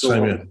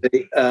Arsenal.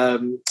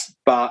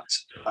 But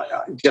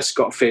I just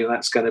got a feeling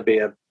that's going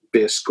to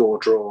be a score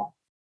draw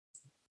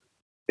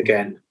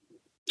again.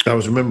 I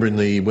was remembering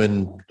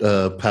when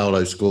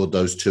Paolo scored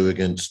those 2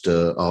 against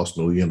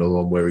Arsenal,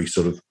 on where he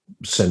sort of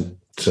sent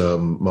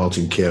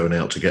Martin Kieran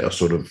out to get a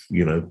sort of,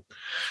 an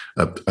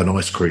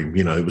ice cream.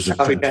 It was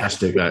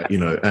fantastic,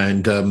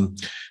 and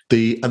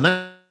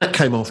that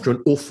came after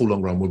an awful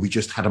long run where we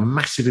just had a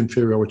massive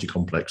inferiority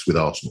complex with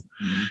Arsenal.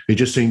 Mm-hmm. It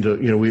just seemed to,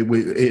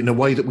 we in a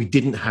way that we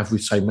didn't have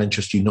with, say,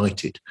 Manchester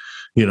United,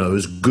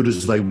 as good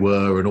as they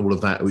were and all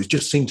of that. It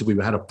just seemed to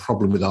we had a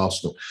problem with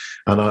Arsenal.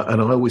 And I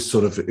always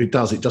sort of, it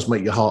does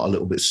make your heart a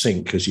little bit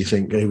sink as you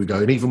think, here we go.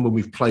 And even when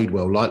we've played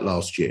well, like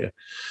last year,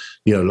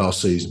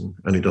 last season,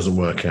 and it doesn't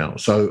work out.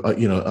 So,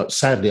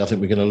 sadly, I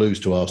think we're going to lose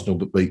to Arsenal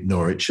but beat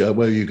Norwich.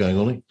 Where are you going,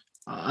 Ollie?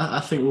 I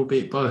think we'll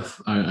beat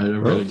both. I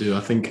really do. I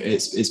think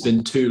it's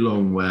been too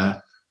long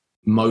where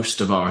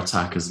most of our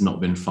attack has not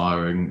been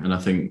firing, and I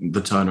think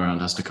the turnaround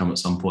has to come at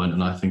some point,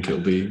 and I think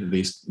it'll be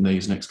these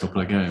next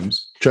couple of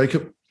games.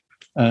 Jacob?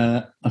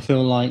 I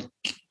feel like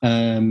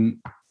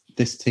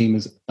this team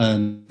has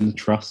earned the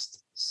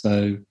trust.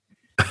 So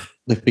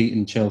they've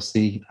beaten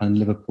Chelsea and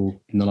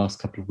Liverpool in the last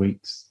couple of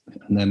weeks,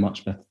 and they're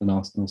much better than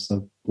Arsenal.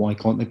 So why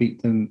can't they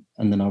beat them?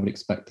 And then I would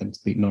expect them to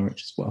beat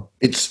Norwich as well.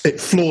 It's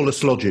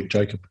flawless logic,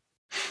 Jacob.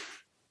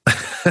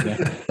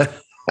 Yeah.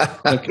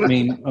 Look, I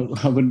mean,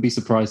 I wouldn't be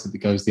surprised if it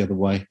goes the other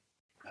way.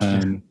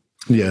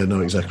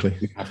 Exactly.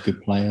 We have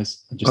good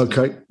players.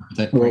 Okay.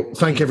 Well,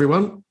 thank you,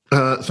 everyone.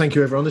 Thank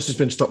you, everyone. This has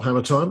been Stop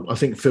Hammer Time. I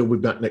think Phil will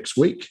be back next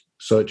week.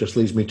 So it just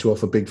leaves me to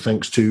offer big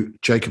thanks to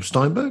Jacob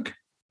Steinberg.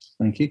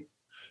 Thank you.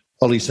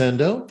 Ollie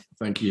Sandell.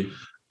 Thank you.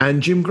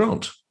 And Jim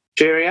Grant.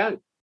 Cheerio.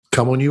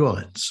 Come on, you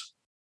Irons.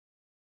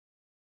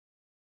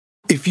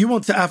 If you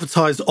want to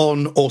advertise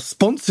on or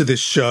sponsor this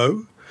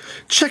show,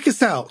 check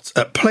us out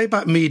at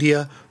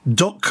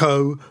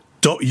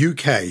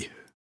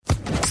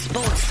playbackmedia.co.uk.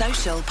 Sports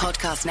Social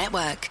Podcast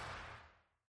Network.